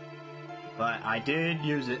 But I did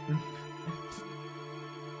use it.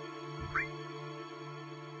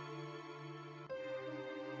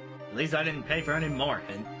 At least I didn't pay for any more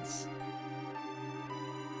hints.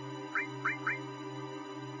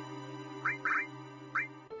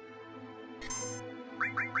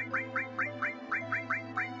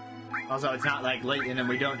 Also, it's not like Layton and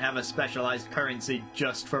we don't have a specialized currency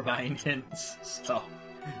just for buying hints, so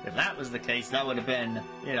if that was the case, that would have been,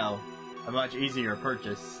 you know, a much easier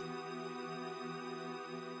purchase.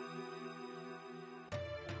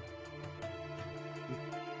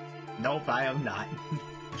 Nope, I am not.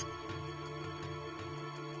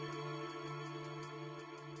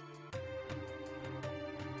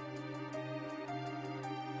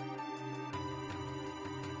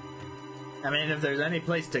 I mean, if there's any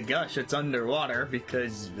place to gush, it's underwater,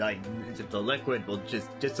 because, like, the liquid will just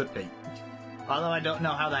dissipate. Although I don't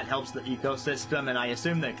know how that helps the ecosystem, and I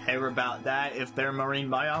assume they care about that if they're marine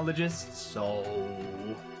biologists, so...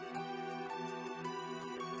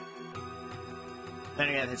 Then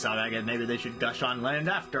again, it's not like maybe they should gush on land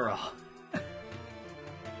after all. Let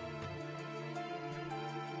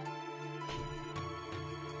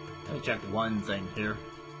me check one thing here.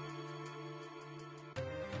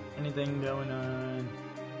 Anything going on?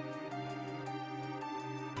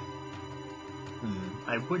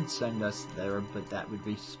 I would send us there, but that would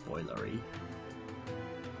be spoilery.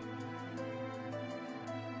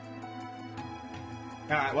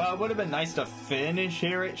 Alright, well, it would have been nice to finish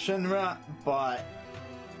here at Shinra, but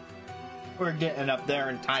we're getting up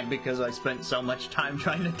there in time because I spent so much time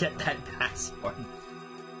trying to get that passport.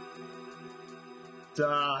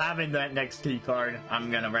 So, having that next key card,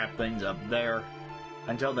 I'm gonna wrap things up there.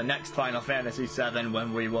 Until the next Final Fantasy VII,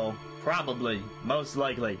 when we will probably, most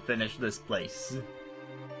likely, finish this place.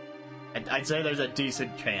 I'd say there's a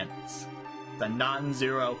decent chance. It's a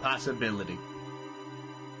non-zero possibility.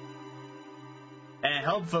 And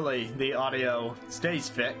hopefully the audio stays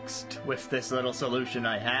fixed with this little solution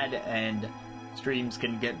I had, and streams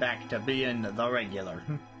can get back to being the regular.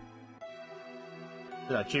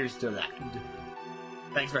 So cheers to that.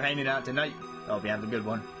 Thanks for hanging out tonight. Hope you have a good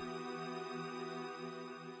one.